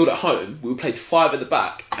Huddersfield at home, we played 5 at the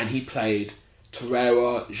back, and he played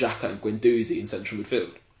Torreira, Xhaka, and Guendouzi in central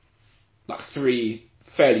midfield. Like 3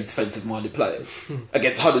 fairly defensive-minded players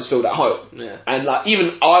against Huddersfield at home. Yeah. And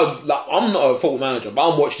I'm not a football manager, but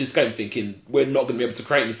I'm watching this game thinking we're not going to be able to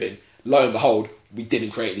create anything. Lo and behold, we didn't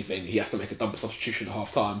create anything. He has to make a double substitution at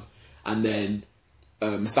half time, and then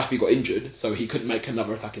Mustafi got injured, so he couldn't make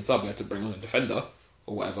another attacking sub. We had to bring on a defender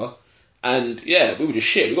or whatever. And yeah, we were just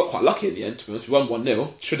shit. We got quite lucky in the end. To be honest, we won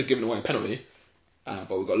 1-0. Should have given away a penalty,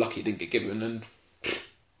 but we got lucky. It didn't get given, and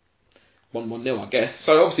won 1-0, I guess.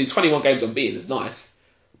 So obviously, 21 games unbeaten is nice.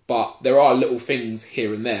 But there are little things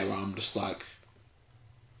here and there where I'm just like,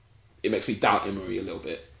 it makes me doubt Emery a little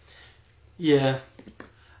bit. Yeah.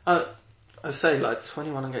 I say like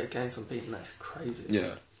 21 games unbeaten, that's crazy.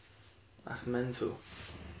 Yeah. That's mental.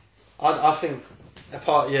 I think,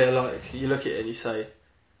 like you look at it and you say,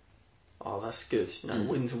 oh, that's good.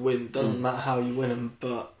 Win's a win. Doesn't matter how you win them,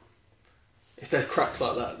 but if there's cracks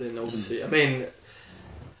like that, then obviously, I mean,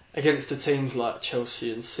 against the teams like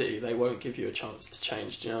Chelsea and City, they won't give you a chance to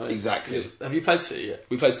change. Do you know? Exactly. Have you played City yet?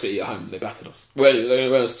 We played City at home. They battered us. Well, it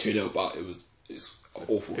was 2-0, but it's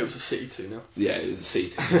awful. It was a City 2-0. Yeah, it was a City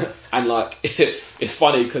 2-0. And like, it's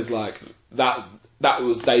funny because like that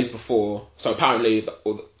was days before. So apparently,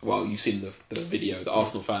 you've seen the video. The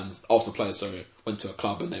Arsenal players, went to a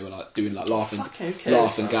club and they were like doing like laughing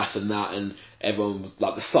gas and that, and everyone was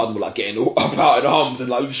like, the sun were like getting all up out in arms, and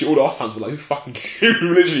like literally all the Arsenal fans were like,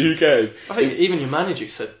 who cares? I think even your manager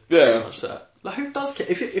said pretty much that. Like, who does care?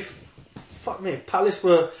 If fuck me, if Palace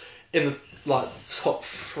were in the like top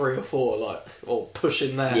 3 or 4, or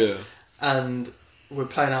pushing there, and we're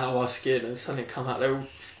playing out of our skin, and suddenly come out, they're all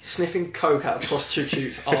sniffing coke out of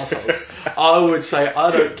prostitutes' arseholes, I would say I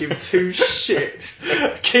don't give 2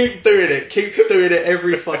 shits. Keep doing it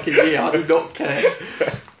every fucking year. I do not care.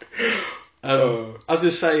 I was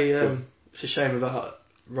just say it's a shame about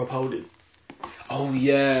Rob Holding. Oh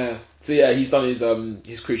yeah. So yeah, he's done his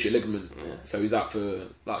cruciate ligament. Yeah. So he's out for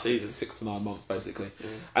like season 6 to 9 months basically. Yeah.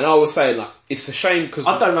 And I was saying like it's a shame because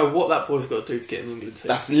I don't know what that boy's got to do to get in England team.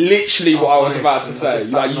 That's literally what I was about to say.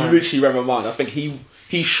 Like you literally read my mind. I think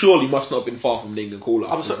he surely must not have been far from the England call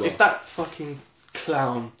up. I'm sorry, if that fucking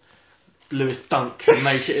clown Lewis Dunk can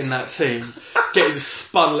make it in that team, getting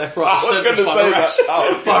spun left, right, centre by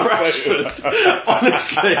Rashford,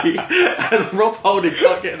 honestly, and Rob Holding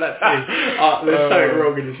can't get in that team. There's something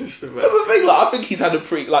wrong in the system. But the thing, I think he's had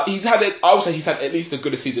I would say he's had at least as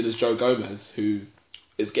good a season as Joe Gomez, who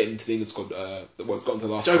is getting to the England squad. It's gotten to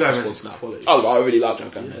the last. Joe Gomez is now. Quality. Oh, I really like Joe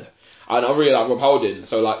Gomez, and I really like Rob Holding.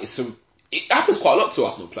 So like, it happens quite a lot to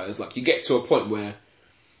Arsenal players. Like you get to a point where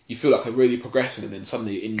you feel like they're really progressing, and then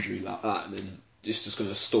suddenly an injury like that, and then it's just going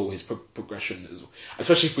to stall his progression as well.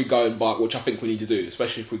 Especially if we go and buy, which I think we need to do,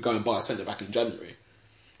 especially if we go and buy a centre back in January.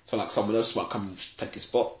 So like someone else might come and take his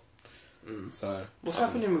spot. So what's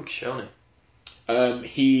happening with Koscielny?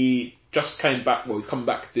 He just came back. Well, he's coming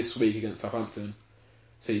back this week against Southampton.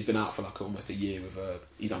 So he's been out for like almost a year with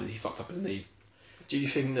he fucked up his knee. Do you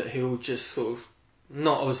think that he'll just sort of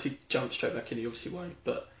not obviously jump straight back in? He obviously won't.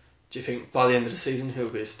 But do you think by the end of the season he'll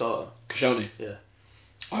be a starter? Koscielny? Yeah.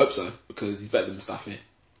 I hope so because he's better than Mustafi.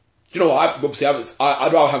 Do you know what? I'd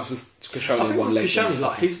rather have Koscielny I think one leg. Koscielny's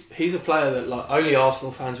like he's a player that like only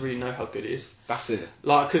Arsenal fans really know how good he is. That's it.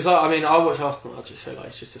 Like because I watch Arsenal, I just say like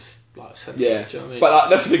it's just a centre. Yeah. Do you know what I mean? But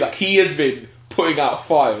that's the thing. Like he has been putting out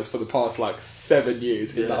fires for the past like 7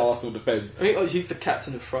 years in the Arsenal defence. I mean, he's the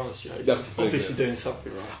captain of France. You know, he's obviously doing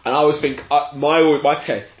something right. And I always think my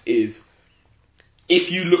test is if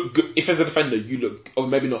you look good, if as a defender you look, or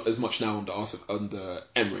maybe not as much now under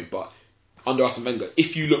Emery, but under Arsene Wenger,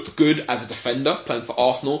 if you looked good as a defender playing for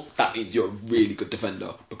Arsenal, that means you're a really good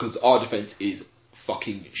defender because our defence is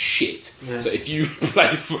fucking shit. Yeah. So if you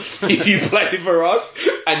play for us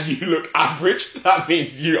and you look average, that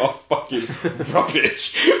means you are fucking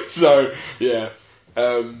rubbish. So yeah,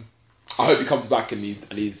 I hope he comes back and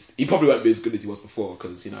he probably won't be as good as he was before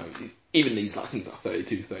because you know he's like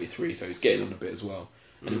 32, 33, so he's getting on a bit as well,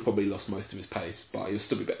 and he probably lost most of his pace, but he'll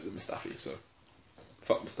still be better than Mustafi. So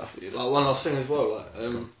fuck Mustafi. You know? Like one last thing as well, like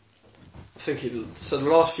I think so the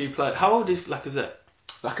last few players. How old is Lacazette?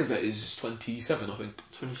 Lacazette is just 27, I think.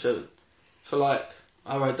 27. So like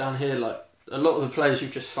I wrote down here like a lot of the players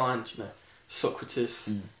you've just signed, you know, Socrates,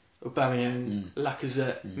 Aubameyang,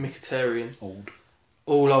 Lacazette, Mkhitaryan,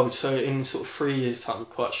 all old. So in sort of 3 years' time,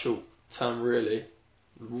 quite short term, really.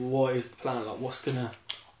 What is the plan? Like, what's gonna?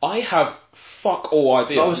 I have fuck all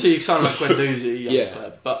idea. But obviously, you sound like Guendouzi,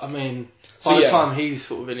 player, but I mean, by the time he's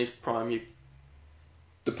sort of in his prime,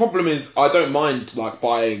 the problem is I don't mind like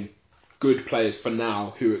buying good players for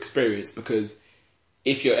now who are experienced because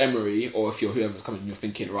if you're Emery or if you're whoever's coming, you're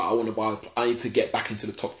thinking right, I need to get back into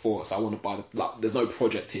the top 4, so I want to buy there's no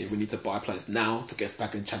project here. We need to buy players now to get us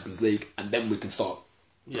back in Champions League, and then we can start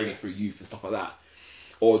bringing through youth and stuff like that,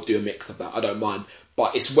 or do a mix of that. I don't mind,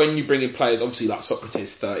 but it's when you bring in players, obviously like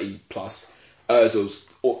Socrates 30 plus, Özil's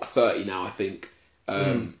 30 now I think,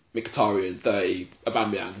 Mkhitaryan 30,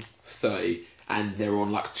 Aubameyang 30. And they're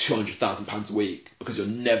on like £200,000 a week because you're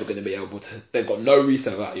never going to be able to. They've got no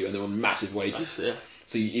resale value and they're on massive wages.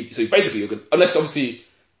 So basically you're going, unless obviously,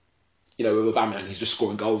 you know, with Aubameyang he's just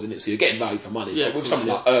scoring goals in it, so you're getting value for money. But with someone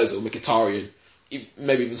like Özil, Mkhitaryan,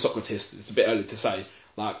 maybe even Socrates, it's a bit early to say.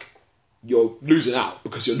 Like you're losing out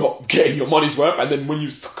because you're not getting your money's worth, and then when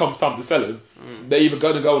comes time to sell them, they're either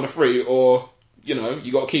going to go on a free or you know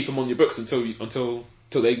you got to keep them on your books until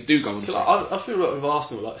they do go on. So like, I feel like with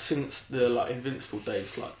Arsenal, like since the like Invincible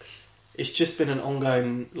days, like it's just been an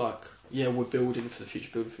ongoing like we're building for the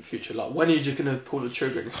future. Like when are you just gonna pull the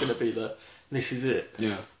trigger and it's gonna be this is it?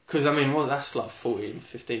 Yeah. Because I mean, that's like 14,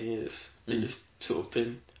 15 years. It's sort of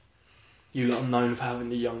been you lot are known for having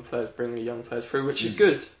the young players, bringing the young players through, which is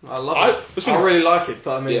good. I love it. I really like it,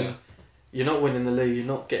 but I mean, you're not winning the league. You're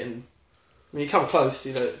not getting. I mean, you come close,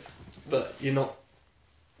 you know, but you're not.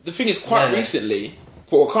 The thing is, quite recently.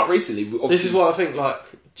 This is what I think, like,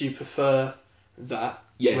 do you prefer that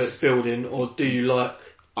with building, or do you like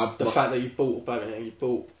the fact that you bought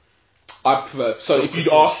Aubameyang, I prefer, so if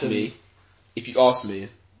you ask me,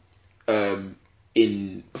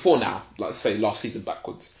 before now, like say last season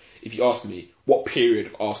backwards, if you ask me what period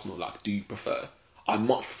of Arsenal like do you prefer, I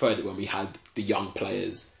much preferred it when we had the young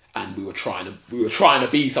players and we were trying to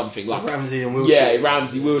be something like Ramsey and Wilshere. Yeah,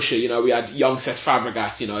 Ramsey, Wilshere, you know, we had young Cesc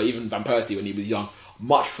Fabregas, you know, even Van Persie when he was young.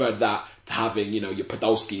 Much preferred that to having, you know, your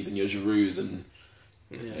Podolskis and your Giroux and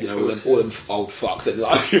you know, all them old fucks and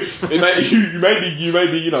like you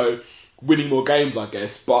may be, you know, winning more games, I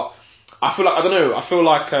guess. But I feel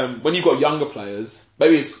like when you've got younger players,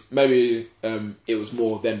 maybe it was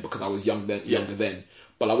more then because I was younger then.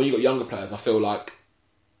 But like when you got younger players, I feel like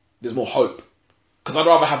there's more hope. Because I'd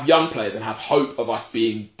rather have young players and have hope of us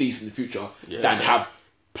being decent in the future than have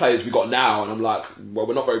players we got now and I'm like, well,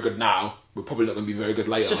 we're not very good now. We're probably not going to be very good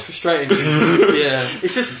later. It's just frustrating.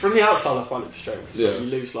 It's just from the outside I find it frustrating. Cause like, you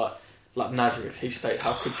lose like Nazareth. He stayed.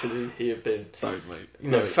 How good could he have been? Don't, mate.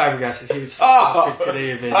 You know, Fabregas. If he was, how good could he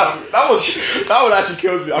have been? That one actually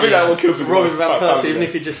kills me. I think that one kills me. Robin van Persie, even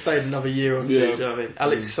if he just stayed another year or two. Do you know what I mean?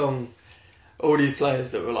 Alex Song. All these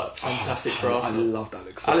players that were like fantastic for Arsenal. I loved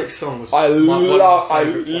Alex Song. Alex Song was I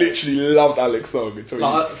literally loved Alex Song.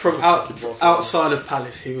 Like, from outside of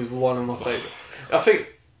Palace, he was one of my favourites. I think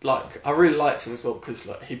like I really liked him as well because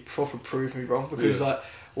like he proper proved me wrong because like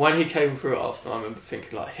when he came through at Arsenal, I remember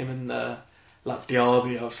thinking like him and like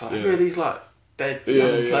Diaby. I was like, who are these like dead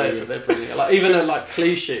young players that they're bringing? Like even like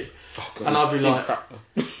Clichy, and I'd be like,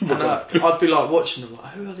 And I'd be like watching them,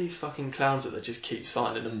 like, who are these fucking clowns that they just keep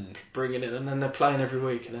signing and bringing in, and then they're playing every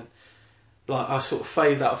week, and then like I sort of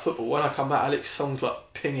phased out of football. When I come back, Alex Song's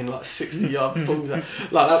like pinging like 60-yard balls out.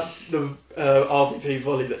 Like that, the RVP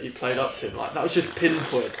volley that you played up to him, like that was just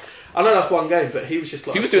pinpoint. I know that's one game, but he was just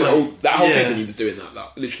like... He was doing that whole season, he was doing that,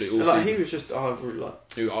 like, literally all like, season. He was just,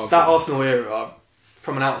 that Arsenal era,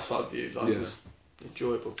 from an outside view, like, it was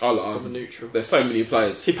enjoyable from a neutral. There's so many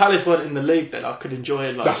players. See, Palace weren't in the league then, I could enjoy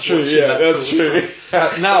it. Like, that's true, that's true.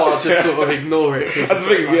 Now I'll just sort of ignore it. That's the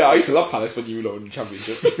thing, I used to love Palace when you were in the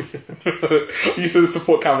Championship. I used to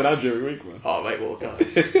support Calvin Andrew every week, man. Oh, mate, what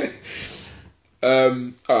a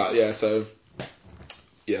guy. Alright, yeah, so...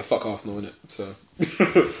 Yeah, fuck Arsenal, innit? So,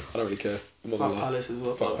 I don't really care. Fuck Palace as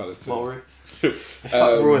well. Fuck Palace too. Mulry.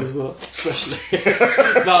 Fuck Roy as well, especially.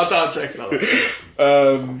 No, I'm joking like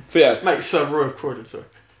that. So yeah. Mate, Sir Roy of Croydon, sorry.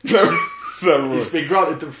 Sir Roy. It's been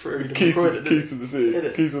granted them freedom. Keys to the city.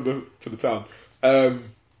 Keys to the town.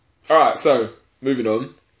 Alright, so, moving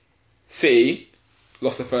on. City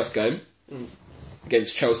lost their first game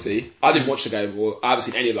against Chelsea. I didn't watch the game, or I haven't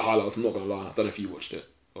seen any of the highlights, I'm not going to lie. I don't know if you watched it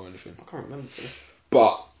or anything. I can't remember.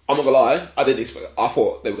 But I'm not gonna lie, I didn't expect. I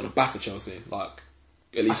thought they were gonna batter Chelsea, like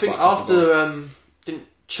at least. I think after didn't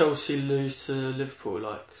Chelsea lose to Liverpool?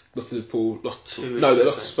 Like lost to Liverpool, they lost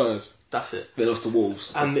to Spurs. That's it. They lost to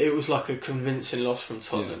Wolves, and it was like a convincing loss from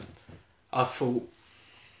Tottenham. Yeah. I thought,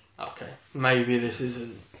 okay, maybe this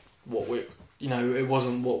isn't what it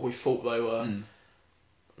wasn't what we thought they were.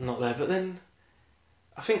 Not there, but then.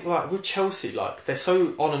 I think like with Chelsea, like they're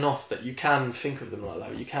so on and off that you can think of them like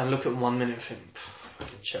that. You can look at them 1 minute and think,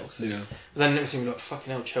 fucking Chelsea. Yeah. But then next thing you're like,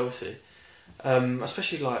 fucking hell, Chelsea.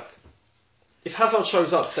 Especially like if Hazard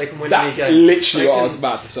shows up, they can win any game. That's literally what I was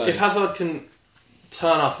about to say. If Hazard can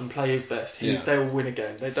turn up and play his best, they will win a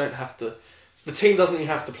game. They don't have to. The team doesn't even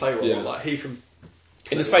have to play well. Yeah. Like he can.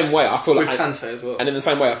 In the same way, I feel like with Kante as well. And in the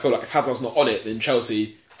same way, I feel like if Hazard's not on it, then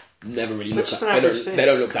Chelsea. Never really look they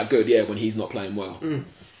don't look that good, when he's not playing well.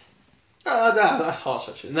 That's harsh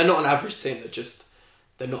actually. And they're not an average team,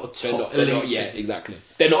 they're not a top elite team. Yeah, exactly.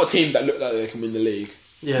 They're not a team that look like they can win the league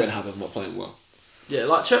when Hazard's not playing well. Yeah,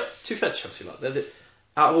 like to be fair to Chelsea, like they're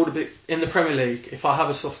out of all the big in the Premier League, if I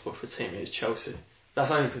have a soft spot for a team, it's Chelsea.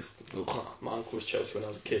 That's only because my uncle was Chelsea when I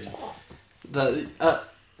was a kid.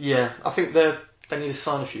 I think they need to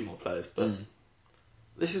sign a few more players, but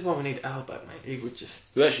this is why we need Al back, mate. He would just...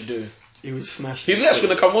 We actually do. He would smash... He was actually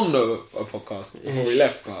going to come on a podcast before we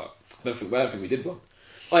left, but I don't think we did one.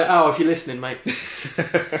 Oh, Al, if you're listening, mate.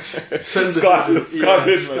 Send Skype,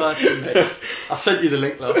 mate. I sent you the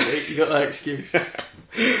link last week. You got that excuse.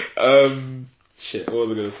 Shit, what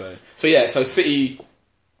was I going to say? So yeah, City...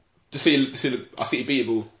 Are City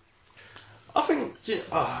beatable? I think...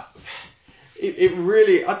 it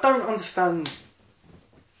really... I don't understand...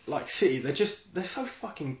 Like City, they're so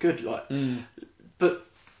fucking good, like. But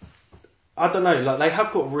I don't know, like they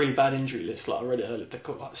have got a really bad injury list. Like I read it earlier, they've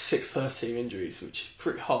got like 6 first-team injuries, which is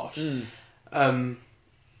pretty harsh. And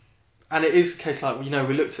it is the case, like we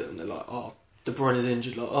looked at them, they're like, oh, De Bruyne is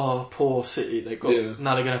injured, like oh, poor City. They got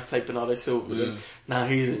now they're gonna have to play Bernardo Silva. Then now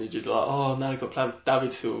he's injured, like oh, now they've got to play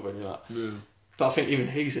David Silva, and you're like. But I think even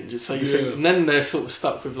he's injured, so you think, and then they're sort of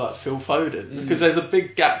stuck with like Phil Foden because there's a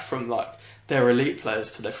big gap from like. Their elite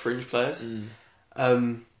players to their fringe players. But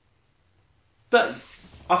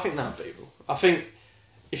I think they're beatable. I think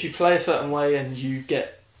if you play a certain way and you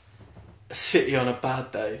get a City on a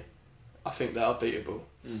bad day, I think they are beatable.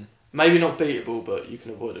 Maybe not beatable, but you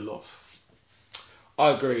can avoid a loss. I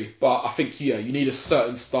agree, but I think you need a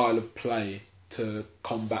certain style of play to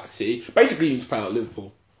combat City. Basically, you need to play like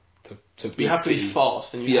Liverpool. To beat you have City. To be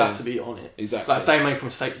fast and you have to be on it. Exactly. Like if they make a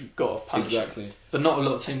mistake, you've got to punish them. But not a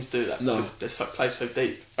lot of teams do that because they play so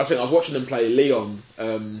deep. I was watching them play Lyon.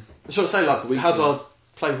 That's what I say. Like Hazard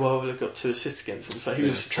played well. They got 2 assists against them, so he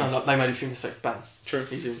was trying. Like they made a few mistakes. Bang. True.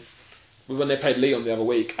 He's in. When they played Lyon the other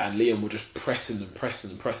week, and Lyon were just pressing them,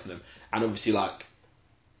 and obviously like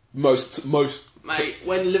most. Mate,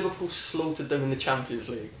 when Liverpool slaughtered them in the Champions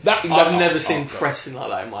League, I've never seen pressing like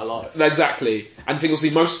that in my life. Exactly, and the thing is,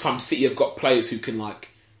 most of the time City have got players who can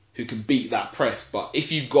beat that press. But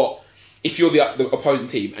if you're the opposing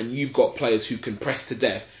team and you've got players who can press to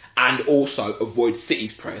death and also avoid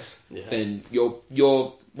City's press, then you're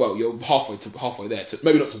halfway there.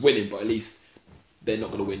 Maybe not to winning, but at least they're not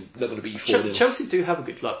going to win. They're going to beat you 4-0. Chelsea do have a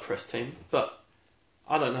good press team, but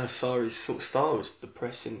I don't know if Sarri's sort of style is the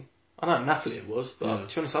pressing. I know Napoli it was, but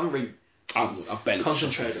to be honest, I haven't really I've barely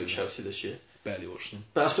concentrated on Chelsea this year. Barely watched them.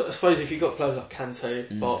 But I suppose if you've got players like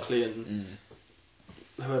Kante, Barkley and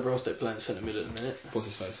whoever else they play in the centre mid at the minute. What's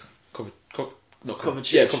his face? Kovacic.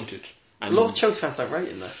 Kovacic. Yeah, Kovacic. A lot of Chelsea fans don't rate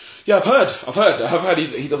him though. Yeah, I've heard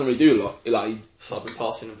he doesn't really do a lot. Like, Cyber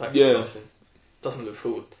passing and back Yeah. passing. Doesn't look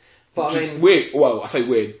forward. But I it's mean, weird. Well, I say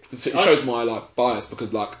weird. It shows my like bias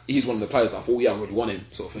because like he's one of the players I thought, yeah, I really want him,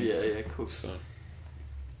 sort of thing. yeah, of course. So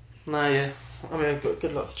No, yeah. I mean,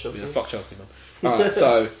 good luck to Chelsea. yeah, fuck Chelsea, man. Alright,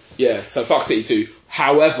 so fuck City too.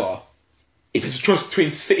 However, if it's a choice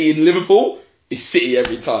between City and Liverpool, it's City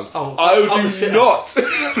every time. Oh, I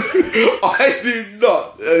do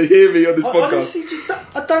not hear me on this I podcast. honestly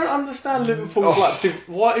I don't understand Liverpool's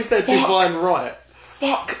what is their divine right?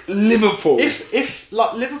 Fuck Liverpool. If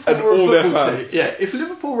like Liverpool And were a all their football team, fans. yeah, if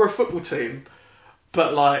Liverpool were a football team,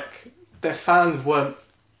 but like their fans weren't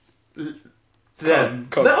them,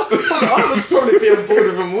 Can't. I would probably be on board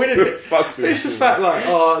with them winning it. Fuck It's the Liverpool. fact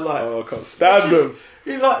I can't stand them.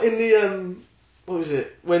 You like in the what was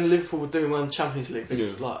it when Liverpool were doing one Champions League? They Yeah.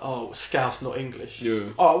 was like, oh, Scouse not English. Yeah.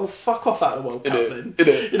 Oh, well, fuck off out of the World Cup then.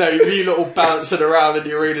 Innit? You know, you little bouncing around in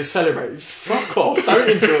the arena celebrating. Fuck off. Don't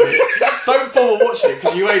enjoy it. Don't bother watching it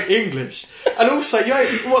because you ain't English. And also, you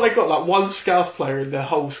ain't, what they got, like one Scouse player in their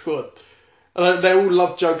whole squad. And they all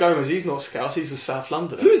love Joe Gomez. He's not Scouse, he's a South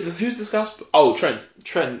Londoner. Who's the Scouse? Oh, Trent.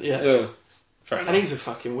 Trent, yeah. Yeah. Fair enough. And he's a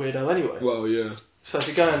fucking weirdo anyway. Well, yeah. So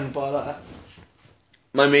to go and buy that,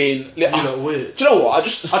 I mean, you look weird. do you know what? I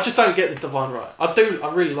just don't get the divine right.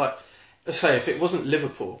 I really like, let's say, if it wasn't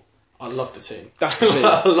Liverpool, I love the team. That's the thing.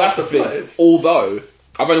 I love That's the the thing. players. Although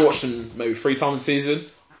I've only watched them maybe 3 times a season,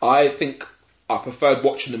 I think I preferred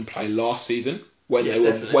watching them play last season when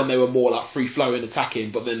they were more like free flowing attacking,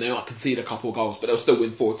 but then they might concede a couple of goals, but they'll still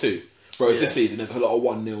win 4-2. Whereas this season there's a lot of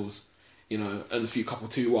 1-0s, you know, and a couple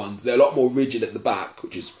 2-1s. They're a lot more rigid at the back,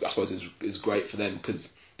 which is I suppose is great for them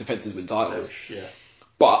because defences win titles. Yeah.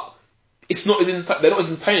 But it's not they're not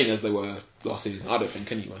as entertaining as they were last season. I don't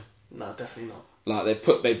think anyway. No, definitely not. Like they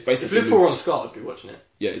If basically Liverpool were on the start, I'd be watching it.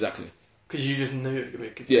 Yeah, exactly. Because you just knew it was going to be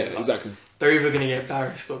a good Yeah, game. Like, exactly. They're either going to get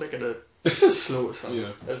embarrassed or they're going to slaughter someone.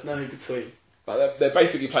 Yeah. There's no in between. Like they're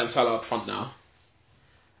basically playing Salah up front now,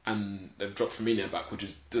 and they've dropped Firmino back, which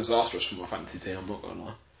is disastrous for my fantasy team. I'm not gonna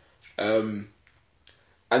lie.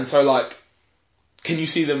 And so like, can you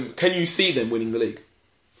see them winning the league?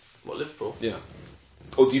 What, Liverpool? Yeah.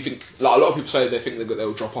 Or do you think, like a lot of people say they think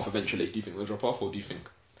they'll drop off eventually? Do you think they'll drop off, or do you think?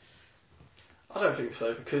 I don't think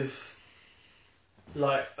so, because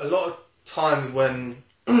like a lot of times when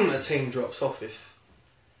a team drops off,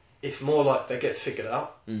 it's more like they get figured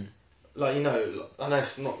out. Like, you know, I know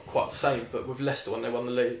it's not quite the same, but with Leicester when they won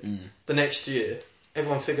the league, the next year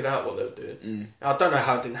everyone figured out what they were doing. I don't know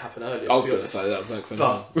how it didn't happen earlier. I was going to say that exactly.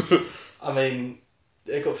 But I mean,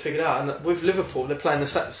 they got figured out, and with Liverpool they're playing the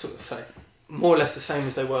same, more or less the same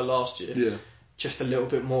as they were last year. Yeah. Just a little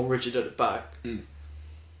bit more rigid at the back. And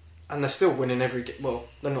they're still winning every game. Well,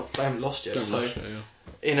 they haven't lost yet.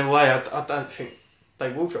 In a way, I don't think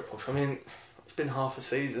they will drop off. I mean, it's been half a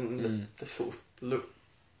season and they sort of look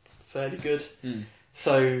fairly good.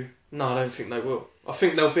 So, no, I don't think they will. I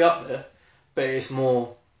think they'll be up there, but it's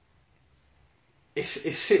more... It's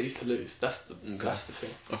City's to lose. That's the thing.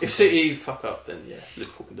 If City fuck up, then yeah,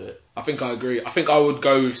 Liverpool can do it. I think I agree. I think I would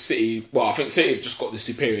go with City. Well, I think City have just got the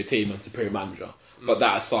superior team and superior manager. But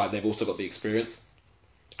that aside, they've also got the experience.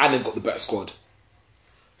 And they've got the better squad.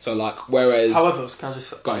 So, like, whereas... However, can I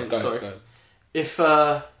just... Go ahead. If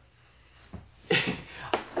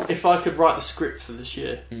if I could write the script for this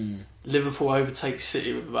year, Liverpool overtakes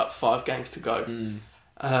City with about 5 games to go.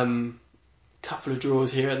 Couple of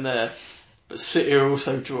draws here and there. But City are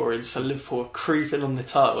also drawing, so Liverpool are creeping on the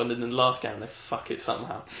title, and then in the last game they fuck it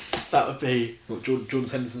somehow. That would be... What, Jordan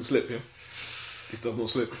Henderson slip, yeah? This does not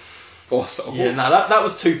slip. Yeah, no, that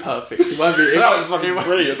was too perfect. It won't be. That was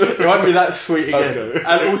brilliant. It won't be that sweet again. Okay.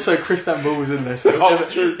 And also, Christian Ball was in there, so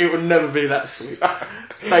it would never be that sweet.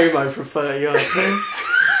 Damo from 30 yards.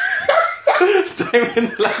 Damon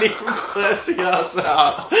Delaney from 30 yards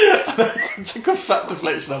out. Took a flat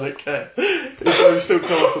deflection. I don't care. He's still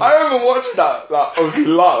come off. I remember watching that. Like, I was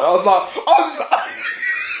live.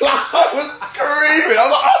 I was screaming. I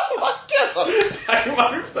was like, oh my god.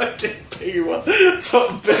 Damo fucking P1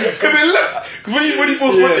 top bins. Because when he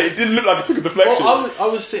first watched it didn't look like it took a deflection. Well, I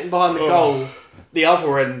was sitting behind the goal, the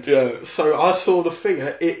other end. Yeah. So I saw the thing,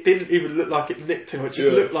 and it didn't even look like it nicked him. It just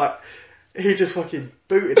looked like he just fucking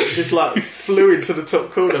booted it. Just like flew into the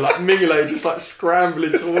top corner, like Mignolet just like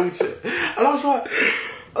scrambling towards it. And I was like,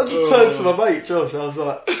 I just turned to my mate Josh. I was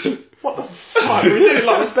like, what the fuck? We did it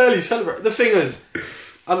like we barely celebrated. The thing is,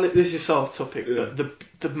 and this is off topic, but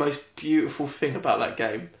the most beautiful thing about that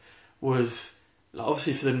game was, like,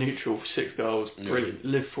 obviously for the neutral, 6 goals, brilliant.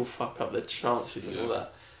 Liverpool fuck up their chances and all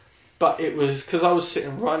that. But it was because I was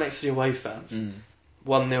sitting right next to the away fans.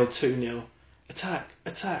 1-0, 2-0. Attack.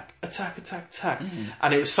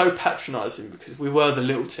 And it was so patronising because we were the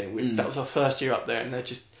little team. That was our first year up there, and they're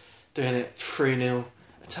just doing it 3-0.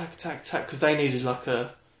 Attack. Because they needed like they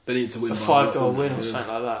need to win a 5-goal win or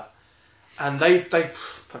something like that. And they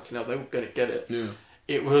fucking hell, they were going to get it. Yeah.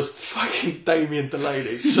 It was fucking Damien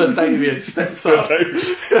Delaney. Sir Damien steps up. Pings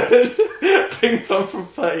on from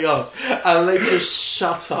 30 yards. And they just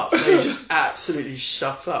shut up. They just absolutely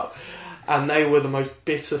shut up. And they were the most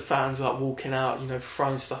bitter fans, like walking out,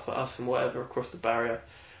 throwing stuff at us and whatever across the barrier.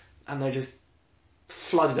 And they just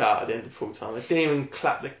flooded out at the end of full time. They didn't even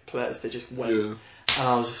clap the players, they just went. Yeah. And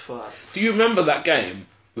I was just like... Do you remember that game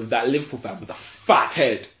with that Liverpool fan with the fat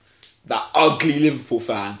head? That ugly Liverpool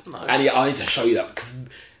fan. No. And I need to show you that because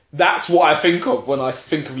that's what I think of when I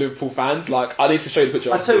think of Liverpool fans. Like, I need to show you the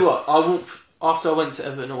picture. I tell you what, after I went to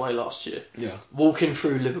Everton away last year, walking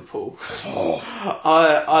through Liverpool,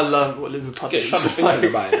 I learned what Liverpool Get is. shut thinking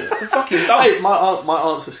about it. It's a fucking dumb. Hey, my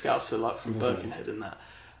aunt's a Scouser, like from Birkenhead and that.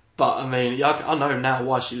 But I mean, I know now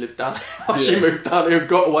why she lived down there, she moved down here and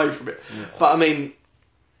got away from it. Yeah. But I mean,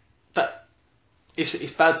 that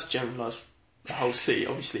it's bad to generalise the whole city,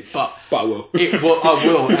 obviously, but I will. I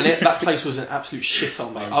will, and that place was an absolute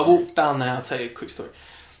shithole, mate. I walked down there. I'll tell you a quick story.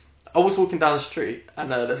 I was walking down the street,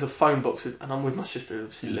 and there's a phone box, and I'm with my sister,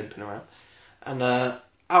 obviously limping around, and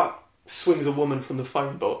out swings a woman from the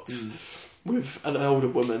phone box with an older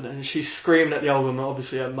woman, and she's screaming at the older woman,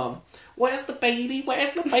 obviously her mum. Where's the baby?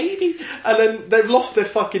 Where's the baby? And then they've lost their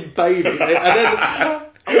fucking baby, and then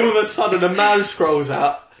all of a sudden a man scrolls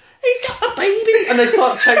out. He's got a baby! And they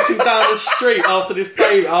start chasing down the street after this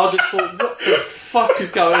baby. I just thought, what the fuck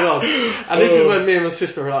is going on? And this is when me and my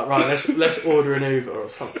sister were like, right, let's order an Uber or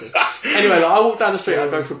something. Anyway, I walk down the street, I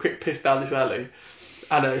go for a quick piss down this alley,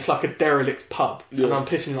 and it's like a derelict pub, and I'm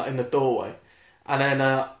pissing like in the doorway. And then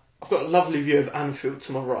I've got a lovely view of Anfield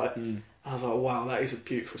to my right. I was like, wow, that is a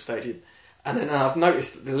beautiful stadium. And then I've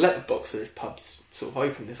noticed that the letterbox of this pub's sort of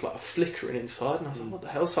open, there's like a flickering inside, and I was like, what the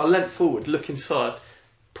hell? So I leant forward, look inside.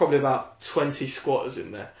 Probably about 20 squatters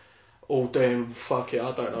in there, all doing fuck it,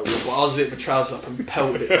 I don't know what. But I was zipping my trousers up and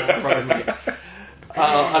pelted it down the road, mate.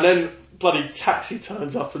 And then bloody taxi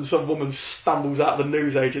turns up and some woman stumbles out of the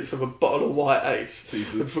newsagents with a bottle of White Ace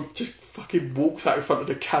and just fucking walks out in front of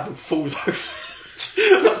the cab and falls over,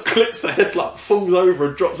 like clips the headlight, falls over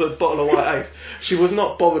and drops a bottle of White Ace. She was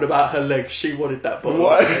not bothered about her legs. She wanted that bottle of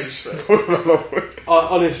White Ace.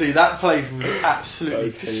 Honestly, that place was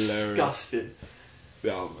absolutely disgusting.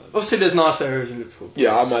 Yeah, man. Obviously, there's nice areas in Liverpool.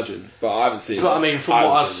 Yeah, I imagine, but I haven't seen it. But I mean, from what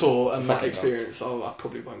I saw and that experience, I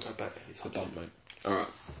probably won't go back. It's a dumb, mate. Alright.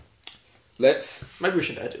 Maybe we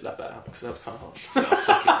should edit that bit out, because that was kind of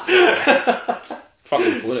harsh. Fuck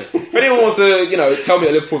Liverpool, innit? If anyone wants to, tell me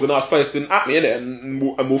that Liverpool's a nice place, then at me, innit? And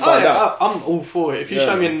we'll find out. I'm all for it. If you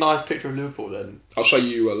show me a nice picture of Liverpool, then... I'll show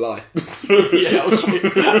you a lie. Yeah, I'll show you the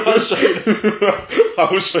real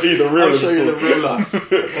I'll show you the real life that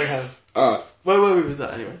they have. Alright. Where were we with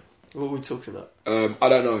that anyway? What were we talking about? I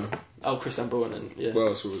don't know. Oh, Christian Bourne and yeah. What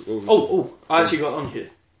else? I actually got on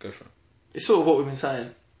here. Go for it. It's sort of what we've been saying.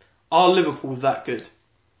 Are Liverpool that good?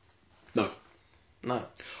 No.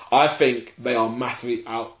 I think they are massively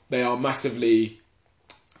out. They are massively.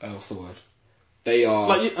 What's the word? They are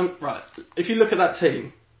right. If you look at that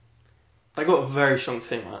team, they got a very strong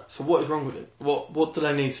team, right? So what is wrong with it? What do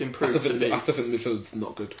they need to improve? I still think midfield's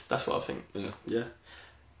not good. That's what I think. Yeah.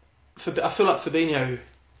 I feel like Fabinho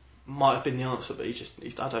might have been the answer, but I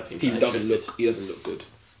don't think he doesn't look good.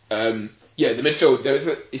 The midfield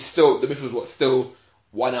the midfield still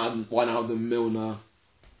one out the Milner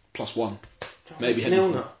 +1, maybe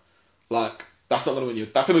Henderson. Milner. Like that's not going to win you.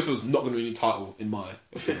 That midfield's not going to win you a title in my.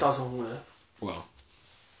 If it doesn't, well,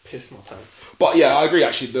 piss my pants. But yeah, I agree.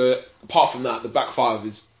 Actually, apart from that, the back five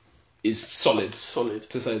is solid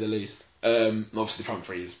to say the least. Obviously, the front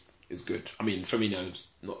three is good. I mean, Firmino's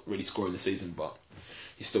not really scoring this season, but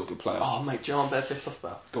he's still a good player. Oh, mate, do you know what I'm pissed off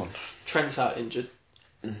about? Go on. Trent's out injured.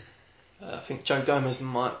 I think Joe Gomez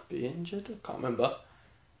might be injured. I can't remember.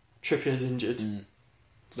 Trippier's injured.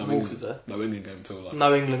 Walker's there. No England game until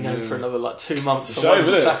no England game for another 2 months. So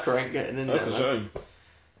Wan-Bissaka ain't getting in That's there.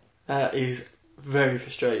 That's a shame. He's very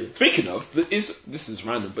frustrated. Speaking of, this is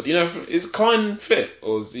random, but is Klein fit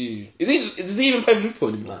or does he even play for Liverpool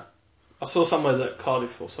anymore? No. I saw somewhere that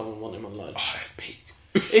Cardiff or someone want him on loan. Oh, that's peak.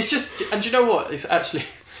 It's just, and do you know what? It's actually,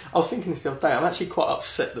 I was thinking this the other day. I'm actually quite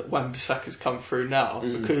upset that Wan-Bissaka's come through now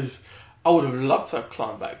because I would have loved to have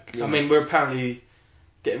Klein back. Yeah. I mean, we're apparently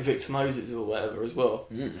getting Victor Moses or whatever as well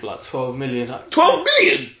for 12 million. 12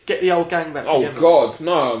 million? Get the old gang back together. Oh God,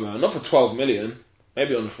 no man, not for 12 million.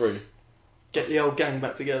 Maybe on the free. Get the old gang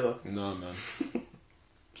back together. No man.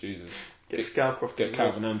 Jesus. Get Scalcroft. Get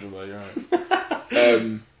Calvin Andrew, you're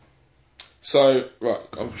right. So, right,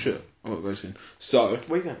 oh shit, I'm not going soon. So,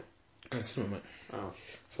 Where you going? going to cinema, mate. Oh.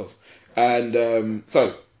 Sos. And,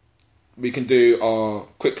 so, we can do our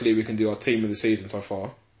team of the season so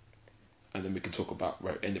far. And then we can talk about,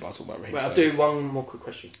 end it by talking about Raheem. Wait, I'll do one more quick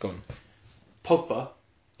question. Go on. Pogba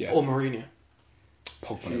or Mourinho?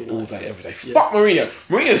 Pogba all day, every day. Yeah. Fuck Mourinho.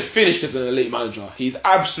 Mourinho's finished as an elite manager. He's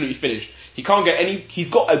absolutely finished. He can't get any. He's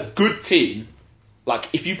got a good team. Like,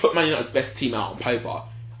 if you put Man United's best team out on paper,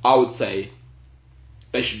 I would say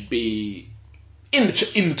they should be in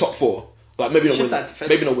the top four. Like, maybe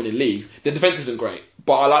not winning leagues. The defense isn't great,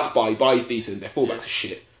 but I like Bailly. Bailly's decent. Their fullbacks are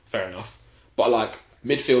shit. Fair enough. But like,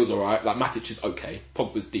 midfield's alright. Like, Matic is okay.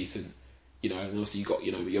 Pogba's decent. You know, and obviously you got,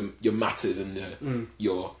 you know, your Mattas and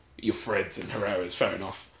your Freds and Herrera's. Fair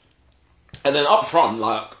enough. And then up front,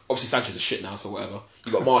 like, obviously Sanchez is shit now, so whatever.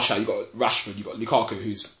 You got Martial, you got Rashford, you got Lukaku,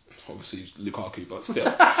 who's obviously Lukaku, but still.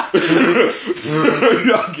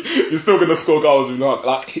 You're still going to score goals with Lukaku.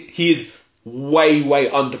 Like, he is way, way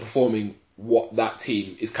underperforming what that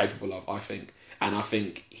team is capable of, I think. And I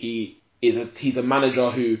think he's a manager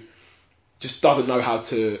who just doesn't know how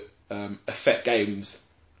to affect games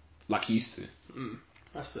like he used to.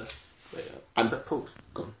 That's fair. Wait, and pause.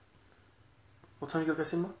 Go on. What time you got to go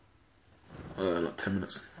cinema? Like 10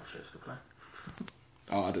 minutes. Oh shit, it's still playing.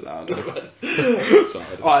 Oh, I did that.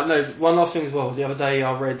 Sorry, Alright, no, one last thing as well. The other day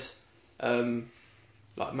I read,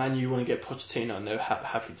 like, Man U want to get Pochettino and they're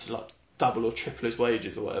happy to, like, double or triple his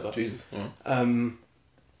wages or whatever. Jesus.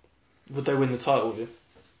 Would they win the title with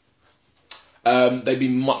him? They'd be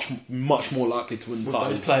much more likely to win the title.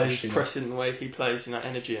 Those players pressing the way he plays, you know,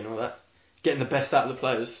 energy and all that. Getting the best out of the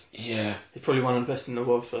players. Yeah. He's probably one of the best in the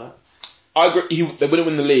world for that. I agree. They wouldn't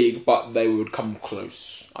win the league, but they would come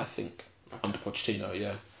close, I think, under Pochettino,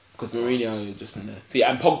 yeah. Because Mourinho is just in there. See,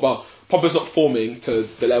 and Pogba's not forming to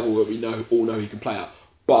the level where we all know he can play at.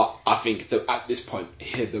 But I think that at this point,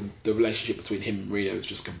 here the relationship between him and Mourinho is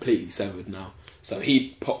just completely severed now. So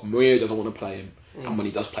Mourinho doesn't want to play him, and when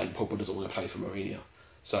he does play him, Pogba doesn't want to play for Mourinho.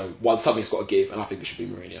 So something's got to give, and I think it should be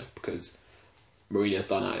Mourinho, because Mourinho's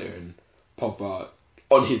done out here, and Pogba,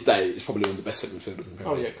 on his day, is probably one of the best centre midfielders in the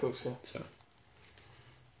Premier League. Oh yeah, of course, yeah. So,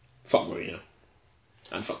 fuck Mourinho.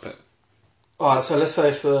 And fuck Pep. Alright, so let's say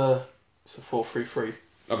it's a 4-3-3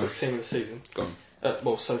 Okay. for the team of the season. Go on.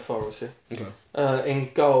 Well, so far, obviously. Okay.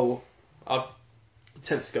 In goal, I'd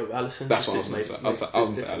attempt to go with Alisson. That's what I was going to say. I was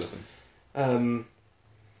going to say Alisson.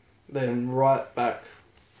 Then right back,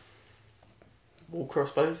 Walker, I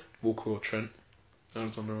suppose. Walker or Trent.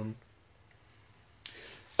 Alexander on.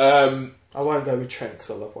 I won't go with Trent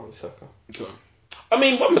because I love Wan-Bissaka. Okay. I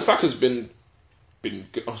mean, Wan-Bissaka's been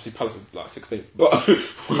good. Obviously, Palace are like 16th, but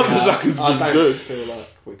Wan-Bissaka's been good. I don't feel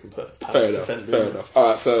like we can put Palace defender. Fair enough.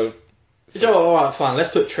 Alright, so... You know what, alright, fine, let's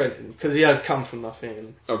put Trent in, because he has come from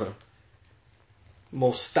nothing and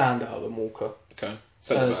more standout than Walker. Okay.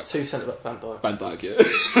 There's two centre-back, Van Dijk. Van Dijk, yeah.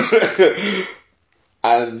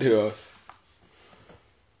 And who else?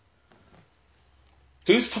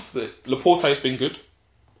 Who's top of it? Laporte's been good.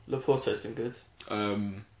 Laporte's been good.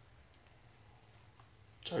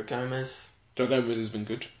 Joe Gomez. Joe Gomez has been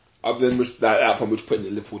good. Then that point was putting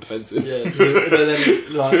the Liverpool defensive. Yeah, but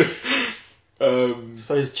then, like... I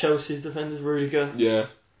suppose Chelsea's defenders, Rudiger. Yeah.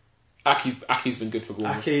 Aki's been good for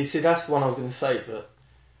Bournemouth. Aki, see, that's the one I was going to say, but...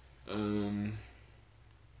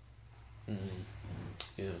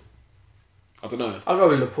 yeah. I don't know. I'll go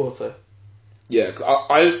with Laporte. Yeah, because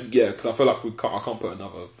I feel like I can't put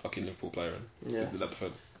another fucking Liverpool player in with that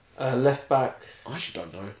defence. Left back. I actually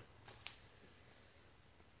don't know.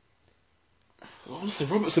 I want to say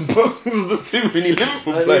Robertson, but there's too many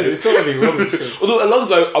Liverpool players. It's got to be Robertson. Although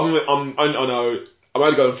Alonso, I know I'm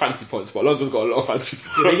only going fantasy points, but Alonso's got a lot of fantasy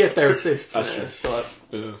points. Yeah, they get their assists. That's true. Like,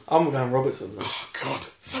 yeah. I'm going Robertson. Then. Oh God,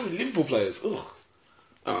 so many Liverpool players. Ugh.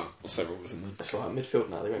 Oh, I'll say Robertson then. That's right, midfield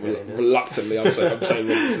now. They won't get in there. Reluctantly, I'm saying Robertson.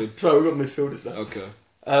 That's right, we've got midfielders now. Okay.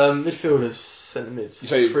 Midfielders, centre mids. You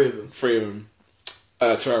say 3 of them. 3 of them.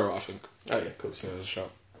 Torreira, I think. Oh yeah, of course. Yeah, there's a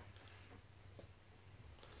shout.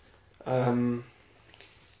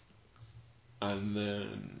 And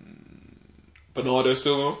then Bernardo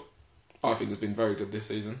Silva, I think has been very good this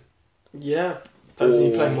season. Yeah, doesn't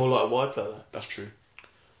he play more like a wide player? Though? That's true.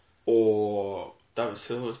 Or David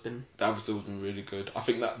Silva's been really good. I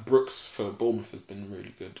think that Brooks for Bournemouth has been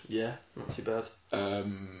really good. Yeah, not too bad.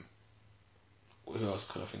 Who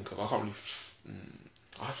else can I think of? I can't really.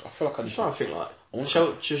 I feel like I'm trying to think like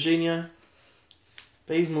Jorginho.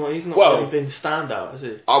 But he's not really been standout, has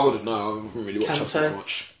he? I wouldn't know. I haven't really watched Kante. that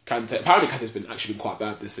much. Kante. Apparently Kante's actually been quite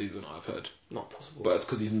bad this season, I've heard. Not possible. But it's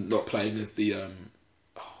because he's not playing as the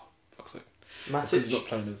fuck's sake. Matic. Because he's not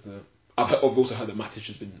playing as the... I've also heard that Matic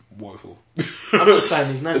has been woeful. I'm not saying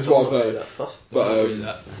his name. It's what I'm I've not heard. really that fussed. But, I'm not really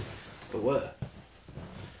that. But where?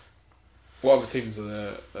 What other teams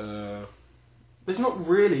are there? There's not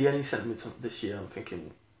really any sentiments this year. I'm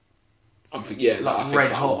thinking. Yeah, Like I think,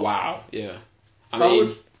 red hot. Wow, yeah.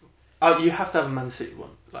 So I mean, you have to have a Man City one,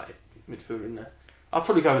 like midfielder in there. I'll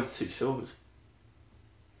probably go with the 2 Silvers.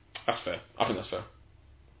 That's fair. I think that's fair.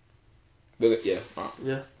 But, yeah, alright.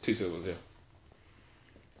 Yeah. 2 Silvers, yeah.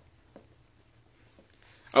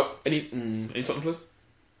 Oh, any Tottenham players?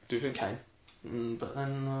 Do you think? Kane. But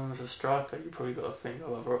then as a striker, you probably got to think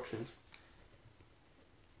of other options.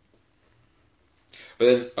 But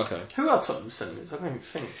then, okay. Who are Tottenham centres? I don't even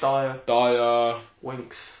think. Dyer,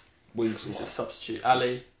 Winks. Winks, He's a substitute.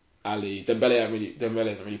 Ali. Dembele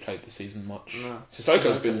hasn't really played this season much. No.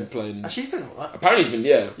 Sissoko's been playing. Actually, he's been alright. Apparently he's been,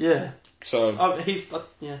 yeah. Yeah. So,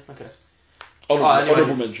 yeah, okay.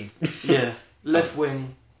 honourable mention. Yeah. Left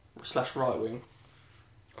wing / right wing.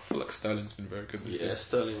 I feel like Sterling's been very good this Yeah, season.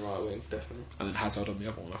 Sterling right wing, definitely. And then Hazard on the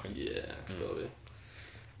other one, I think. Yeah, it's got to be.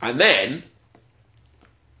 And then,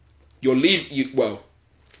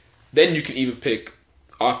 then you can either pick,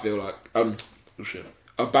 I feel like,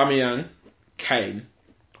 Aubameyang, Kane,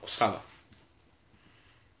 or Salah.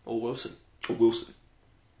 Or Wilson. So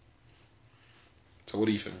what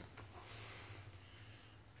do you think?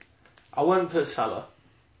 I won't put Salah.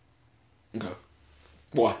 Okay.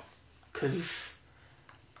 Why? Because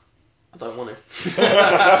I don't want to.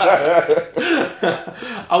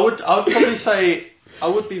 I would probably say I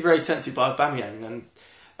would be very tempted by Aubameyang, and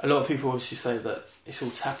a lot of people obviously say that it's all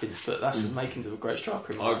tap-ins, but that's the makings of a great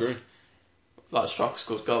striker in my I eyes. agree. Like a striker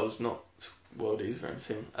scores goals, not worldies or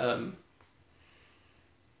anything.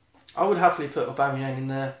 I would happily put Aubameyang in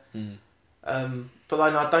there, but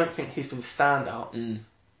then I don't think he's been standout.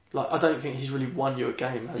 Like I don't think he's really won you a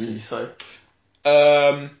game, has he? So,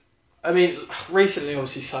 I mean, recently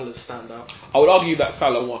obviously Salah's standout. I would argue that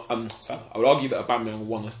Salah won. I would argue that Aubameyang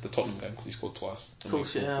won us the Tottenham game because he scored twice. Of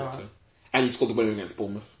course, yeah. Right. And he scored the winner against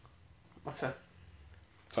Bournemouth. Okay.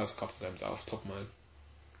 So that's a couple of games out off the top of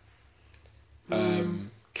my head.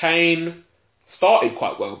 Kane started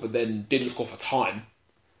quite well, but then didn't score for time.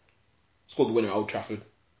 Scored the winner at Old Trafford.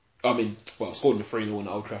 Scored in the 3-0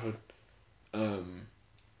 at Old Trafford.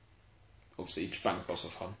 Obviously, Spanish goals for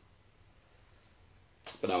fun.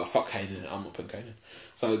 But no, fuck Kane in it. I'm not putting Kane in.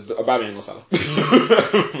 So, Aubameyang or Salah.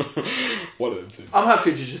 One of them two. I'm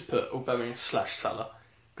happy to just put Aubameyang / Salah.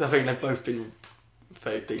 Because I think they've both been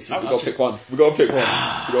very decent. We've got to pick one.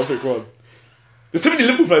 There's too many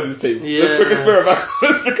Liverpool players in this team. Yeah.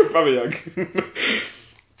 Let's pick Aubameyang.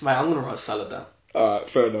 Mate, I'm going to write Salah down. Alright,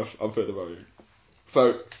 fair enough. I'm putting Aubameyang.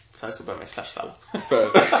 So it's Aubameyang / Salah. Fair.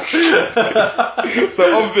 So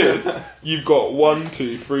on this, you've got 1,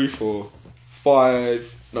 2, 3, 4,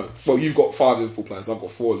 5. No, well, you've got 5 Liverpool players. I've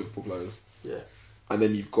got 4 Liverpool players. Yeah. And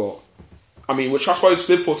then you've got, which I suppose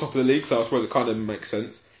Liverpool top of the league, so I suppose it kind of makes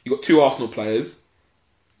sense. You've got 2 Arsenal players.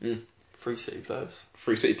 3 City players.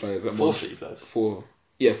 3 City players. 4 City players. 4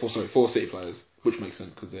 City players, which makes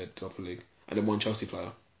sense because they're top of the league. And then 1 Chelsea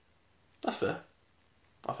player. That's fair.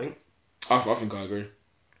 I think. I think I agree.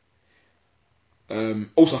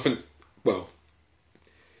 Also, I think,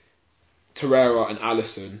 Torreira and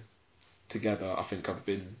Alisson together, I think have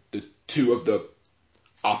been the 2 of the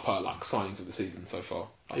upper signings of the season so far.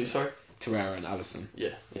 Who, sorry? Torreira and Alisson.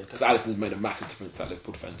 Yeah. Because Alisson's made a massive difference to that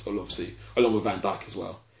Liverpool defence, obviously, along with Van Dijk as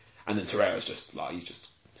well. And then Torreira's just he's just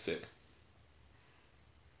sick.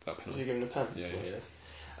 Was he giving a pen? Yeah.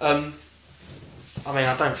 I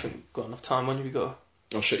don't think we've got enough time. When have we got?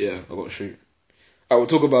 Oh shit! Yeah, I've got to shoot. We'll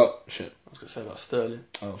talk about shit. I was going to say about Sterling.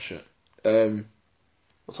 Oh shit.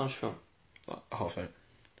 What time's your film? 8:30.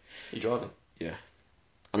 You driving? Yeah.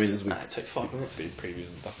 As we it takes 5 minutes. Been previews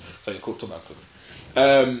and stuff. So cool. Talk about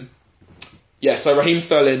it. So Raheem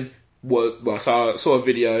Sterling so I saw a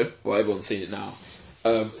video. Well, everyone's seen it now.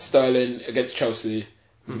 Sterling against Chelsea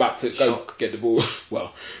was about to get the ball.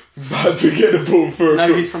 Well, about to get the ball for.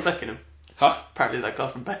 No, he's from Beckenham. Huh? Apparently that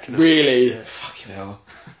guy's from Beckenham. Really? Yeah. Fucking hell.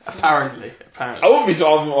 Apparently. I won't be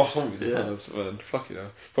surprised, man. Fucking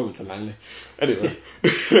hell. Probably to Langley. Anyway.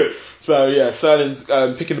 So Sterling's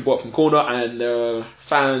picking the ball up from corner and there are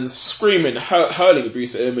fans screaming, hurling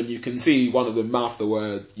abuse at him, and you can see one of them mouth the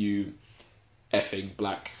word, "You effing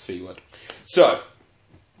black C word." So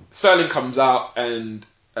Sterling comes out and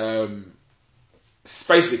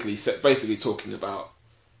basically talking about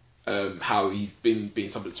how he's been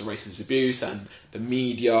subject to racist abuse, and the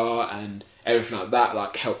media and everything like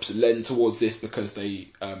that helps lend towards this because they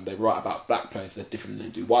write about black players that are different than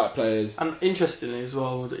they do white players. And interestingly as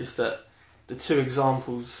well is that the two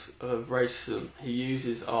examples of racism he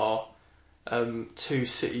uses are two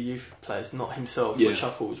City youth players, not himself, which I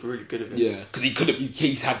thought was really good of him. Yeah, because he could have.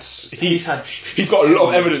 He's got a lot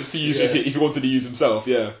of evidence to use if he wanted to use himself.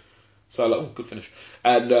 Yeah. So like, good finish.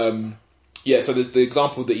 And so the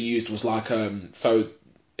example that he used was like so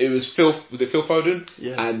it was Phil. Was it Phil Foden?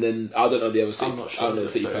 Yeah. And then I don't know the other City. I'm not sure I don't know the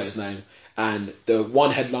City player's name. And the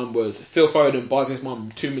one headline was Phil Foden buys his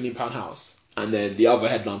mum £2 million house, and then the other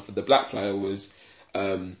headline for the black player was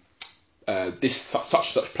this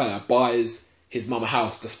such player buys his mum a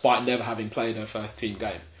house despite never having played her first team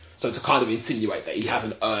game. So to kind of insinuate that he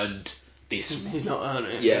hasn't earned this. He's not earned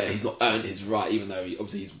it. Yeah, he's not earned his right, even though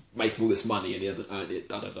he's making all this money and he hasn't earned it.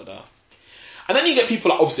 And then you get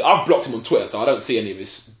people like, obviously I've blocked him on Twitter, so I don't see any of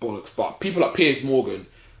his bollocks, but people like Piers Morgan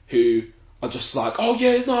who are just like, oh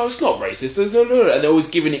yeah, no, it's not racist, and they're always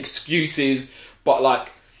giving excuses, but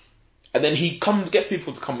like, and then he gets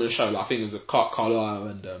people to come on the show, like I think it was Carlisle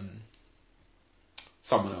and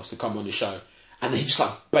someone else to come on the show, and he just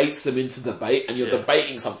like baits them into debate, and you're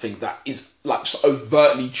debating something that is like just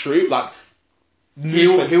overtly true, like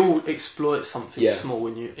he'll exploit something small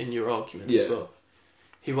in your argument as well.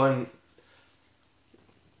 He won't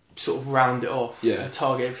sort of round it off and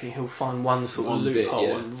target everything. He'll find one sort of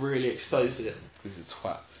loophole and really expose it. This is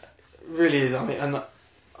twat. It really is. I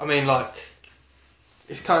mean, like,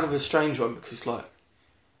 it's kind of a strange one because like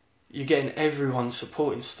you're getting everyone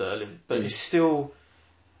supporting Sterling, but it's still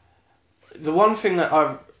the one thing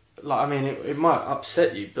that it might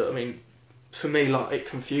upset you, but I mean, for me, like, it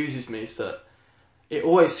confuses me is that it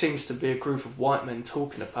always seems to be a group of white men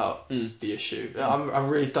talking about the issue. I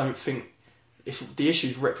really don't think the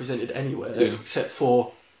issue's represented anywhere except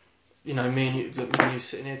for, you know, me and you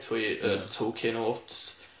sitting here talking, or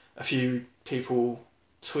a few people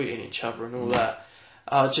tweeting each other and all that.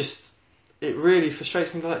 It really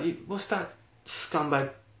frustrates me. Like, what's that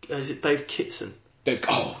scumbag? Is it Dave Kitson?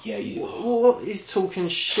 What? He's talking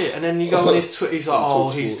shit, and then you go on his Twitter. He's like,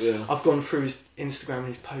 I've gone through his Instagram and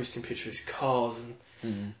he's posting pictures of his cars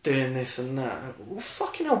and doing this and that. Well,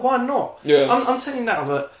 fucking hell, why not? Yeah. I'm telling you now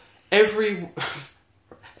that every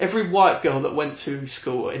white girl that went to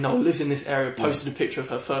school and lives in this area posted a picture of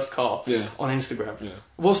her first car on Instagram. Yeah.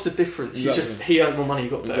 What's the difference? Exactly. He earned more money, he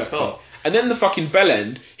got a better car. And then the fucking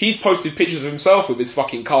bellend, he's posted pictures of himself with his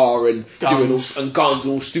fucking car and guns and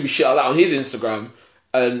all stupid shit like that on his Instagram,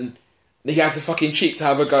 and he has the fucking cheek to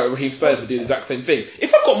have a go at Raheem Sterling for doing the exact same thing.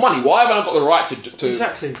 If I've got money, why haven't I got the right to...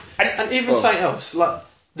 Exactly. And even something else, like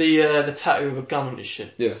the tattoo of a gun on his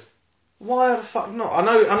shin. Yeah. Why the fuck not? I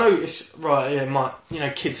know it's right. Yeah,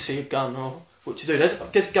 kids see a gun or what to do.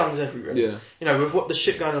 There's guns everywhere. Yeah. You know, with what the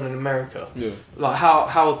shit going on in America. Yeah. Like how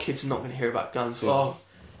are kids not going to hear about guns? Yeah. Oh,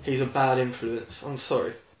 he's a bad influence. I'm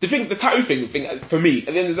sorry. The tattoo thing, for me, at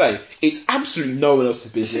the end of the day, it's absolutely no one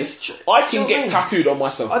else's business. I can get tattooed on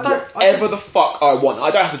myself whatever the fuck I want. I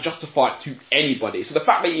don't have to justify it to anybody. So the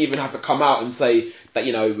fact that he even had to come out and say that,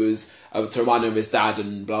 you know, it was to remind him of his dad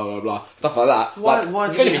and blah blah blah stuff like that. Why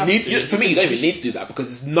do you have to do it? For me, you don't even need to do that because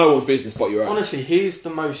it's no one's business but your own. Honestly, he's the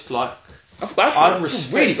most like. I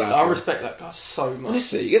respect that guy so much.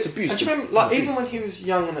 Honestly, he gets abused. And do you remember, like, even when he was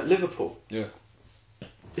young and at Liverpool,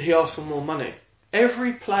 he asked for more money.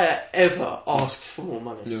 Every player ever asked for more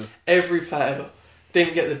money. Yeah. Every player ever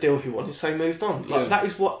didn't get the deal he wanted, so he moved on. Like that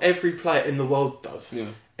is what every player in the world does. Yeah.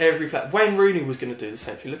 Every player. Wayne Rooney was going to do the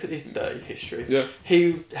same thing. Look at his dirty history. Yeah.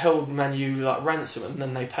 He held Man U like ransom, and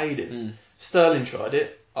then they paid him. Sterling tried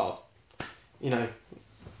it. You know,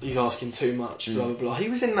 he's asking too much. Blah blah blah. He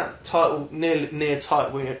was in that near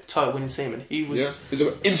title winning team, and he was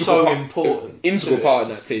important. Integral part in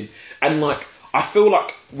that team. And like, I feel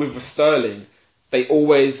like with Sterling, they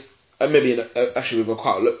always, actually with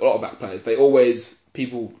quite a lot of back players, they always,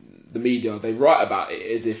 the media, they write about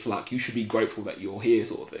it as if like you should be grateful that you're here,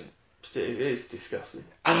 sort of thing. It is disgusting.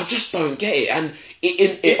 And I just don't get it. And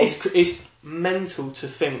it's mental to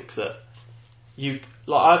think that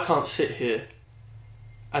I can't sit here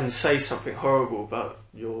and say something horrible about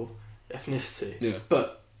your ethnicity,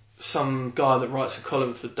 but some guy that writes a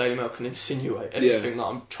column for the Daily Mail can insinuate everything that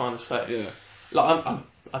I'm trying to say. Yeah. Like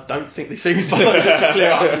I don't think these things, but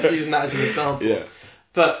I'm just using that as an example. Yeah.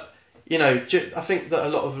 But, you know, I think that a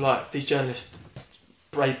lot of like these journalists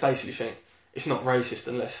basically think it's not racist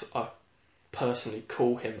unless I personally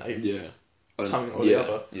call him something or the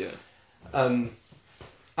other. Yeah. And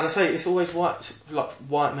I say it's always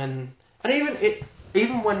white men, and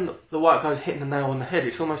even when the white guy's hitting the nail on the head,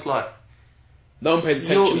 it's almost like no one pays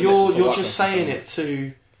attention. You're just saying it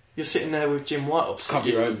to. You're sitting there with Jim White opposite cover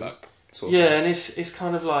your own back. Sort of thing. And it's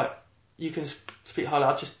kind of like you can speak highly.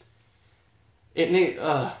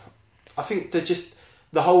 I think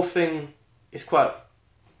the whole thing is quite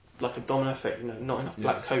like a domino effect. Not enough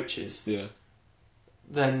black coaches. Yeah.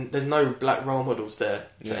 Then there's no black role models there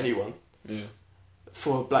for anyone. Yeah.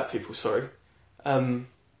 For black people, sorry. And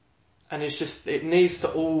it's just, it needs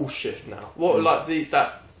to all shift now. Like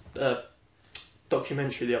that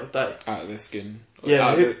documentary the other day. Out of their skin.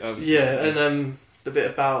 Yeah, and the bit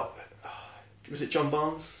about, was it John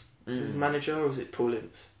Barnes, his manager, or was it Paul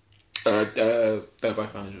Ince? They're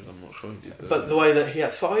both managers, I'm not sure. But the way that he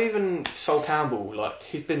had to fight, even Sol Campbell, like,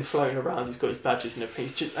 he's been floating around, he's got his badges and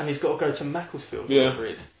everything, and he's got to go to Macclesfield, whatever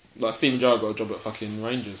it is. Like Stephen Gerrard got a job at fucking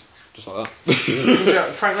Rangers, just like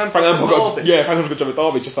that. Frank Lampard got got a job at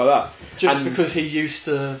Derby, just like that. Just because he used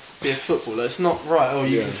to be a footballer, it's not right.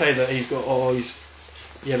 You can say that he's got, but his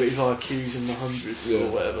IQ's in the hundreds or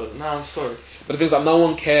whatever. No, I'm sorry. But the thing is that no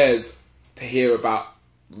one cares to hear about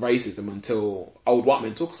racism until old white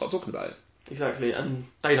men start talking about it. Exactly, and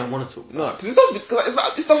they don't want to talk about it.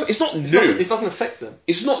 Because it's not new. It doesn't affect them.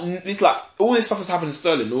 It's not. It's like all this stuff that's happened in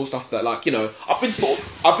Sterling, all stuff that I've been to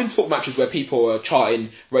football matches where people are charting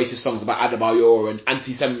racist songs about Adebayor and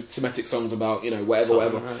anti-Semitic songs about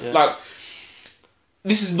whatever. Like,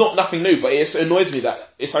 this is nothing new, but it annoys me that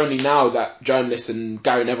it's only now that journalists and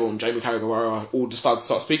Gary Neville and Jamie Carragher all decide to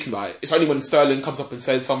start speaking about it. It's only when Sterling comes up and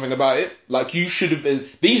says something about it. Like, you should have been...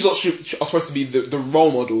 These lot are supposed to be the role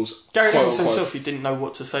models. Gary Neville himself, he didn't know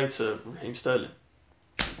what to say to Raheem Sterling.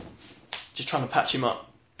 Just trying to patch him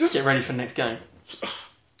up. Get ready for the next game.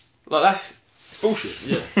 Like, that's... It's bullshit.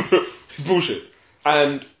 Yeah. It's bullshit.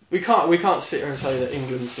 And... We can't sit here and say that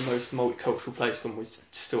England's the most multicultural place when we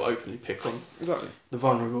still openly pick on the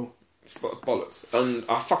vulnerable. It's bollocks. And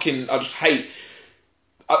I just hate...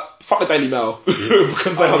 fuck the Daily Mail.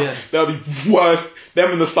 Because they are the worst...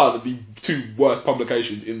 Them and The Sun are the two worst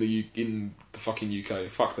publications in the fucking UK.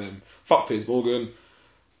 Fuck them. Fuck Piers Morgan.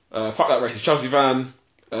 Fuck that racist Chelsea fan.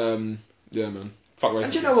 Yeah, man. Fuck racism.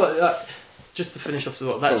 And do you know what? Just to finish off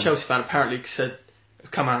that Chelsea fan apparently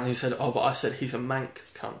come out and he said, but I said he's a mank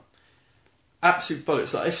cunt. Absolute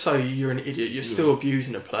bollocks. Like, if so, you're an idiot. You're still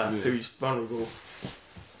abusing a player who's vulnerable.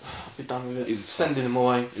 I'll be done with it. Sending him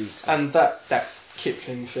away. And that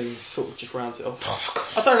Kipling thing sort of just rounds it off.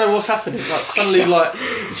 Oh, I don't know what's happening. Like, suddenly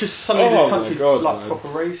this country proper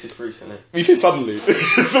racist recently. You say suddenly.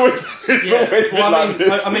 It's always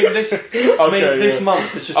this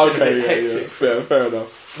month it's just been a bit hectic. Yeah, fair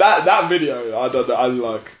enough. That video, I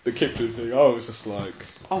like the Kipling thing. I was just like,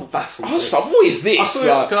 I'm baffled. I was just like, what is this?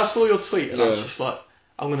 I saw your tweet and I was just like,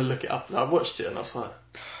 I'm gonna look it up. And I watched it and I was like,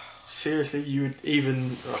 seriously, you would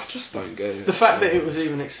even... I just don't get it. The fact that it was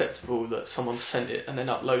even acceptable that someone sent it and then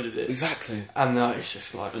uploaded it. Exactly. And it's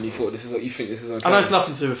just like... And you think this is okay? I know it's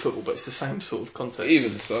nothing to do with football, but it's the same sort of context. Even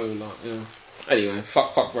so, Anyway,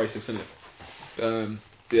 fuck racist, isn't it? So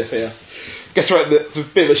guess it's a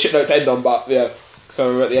bit of a shit note to end on, but yeah.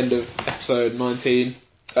 So we're at the end of episode 19.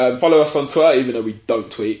 Follow us on Twitter, even though we don't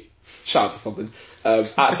tweet. Shout out to Fogden.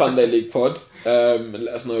 At Sunday League Pod. And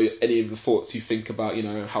let us know any of the thoughts you think about,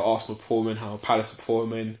 how Arsenal are performing, how Palace are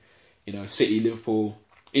performing, City, Liverpool,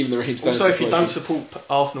 even the Raheem Sterling situation. Also, if you don't support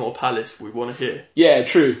Arsenal or Palace, we want to hear. Yeah,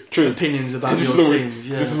 true. Opinions about your teams.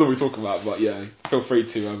 This is what we talk about, but yeah, feel free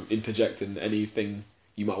to interject in anything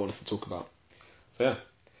you might want us to talk about. So yeah.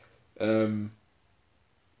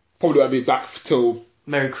 Probably won't be back till...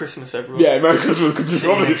 Merry Christmas, everyone. Yeah, Merry Christmas, because we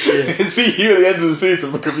probably see you at the end of the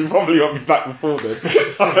season, because we probably won't be back before then.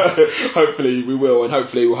 Hopefully we will, and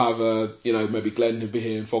hopefully we'll have, maybe Glenn will be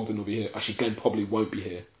here and Fogden will be here. Actually, Glenn probably won't be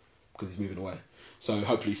here, because he's moving away. So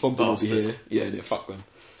hopefully Fogden will be here. Yeah, fuck them.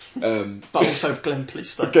 But also, Glenn,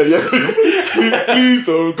 please stop. Okay, yeah. Please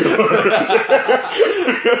don't go.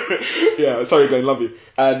 Yeah, sorry Glenn, love you.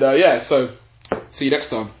 And so see you next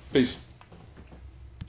time. Peace.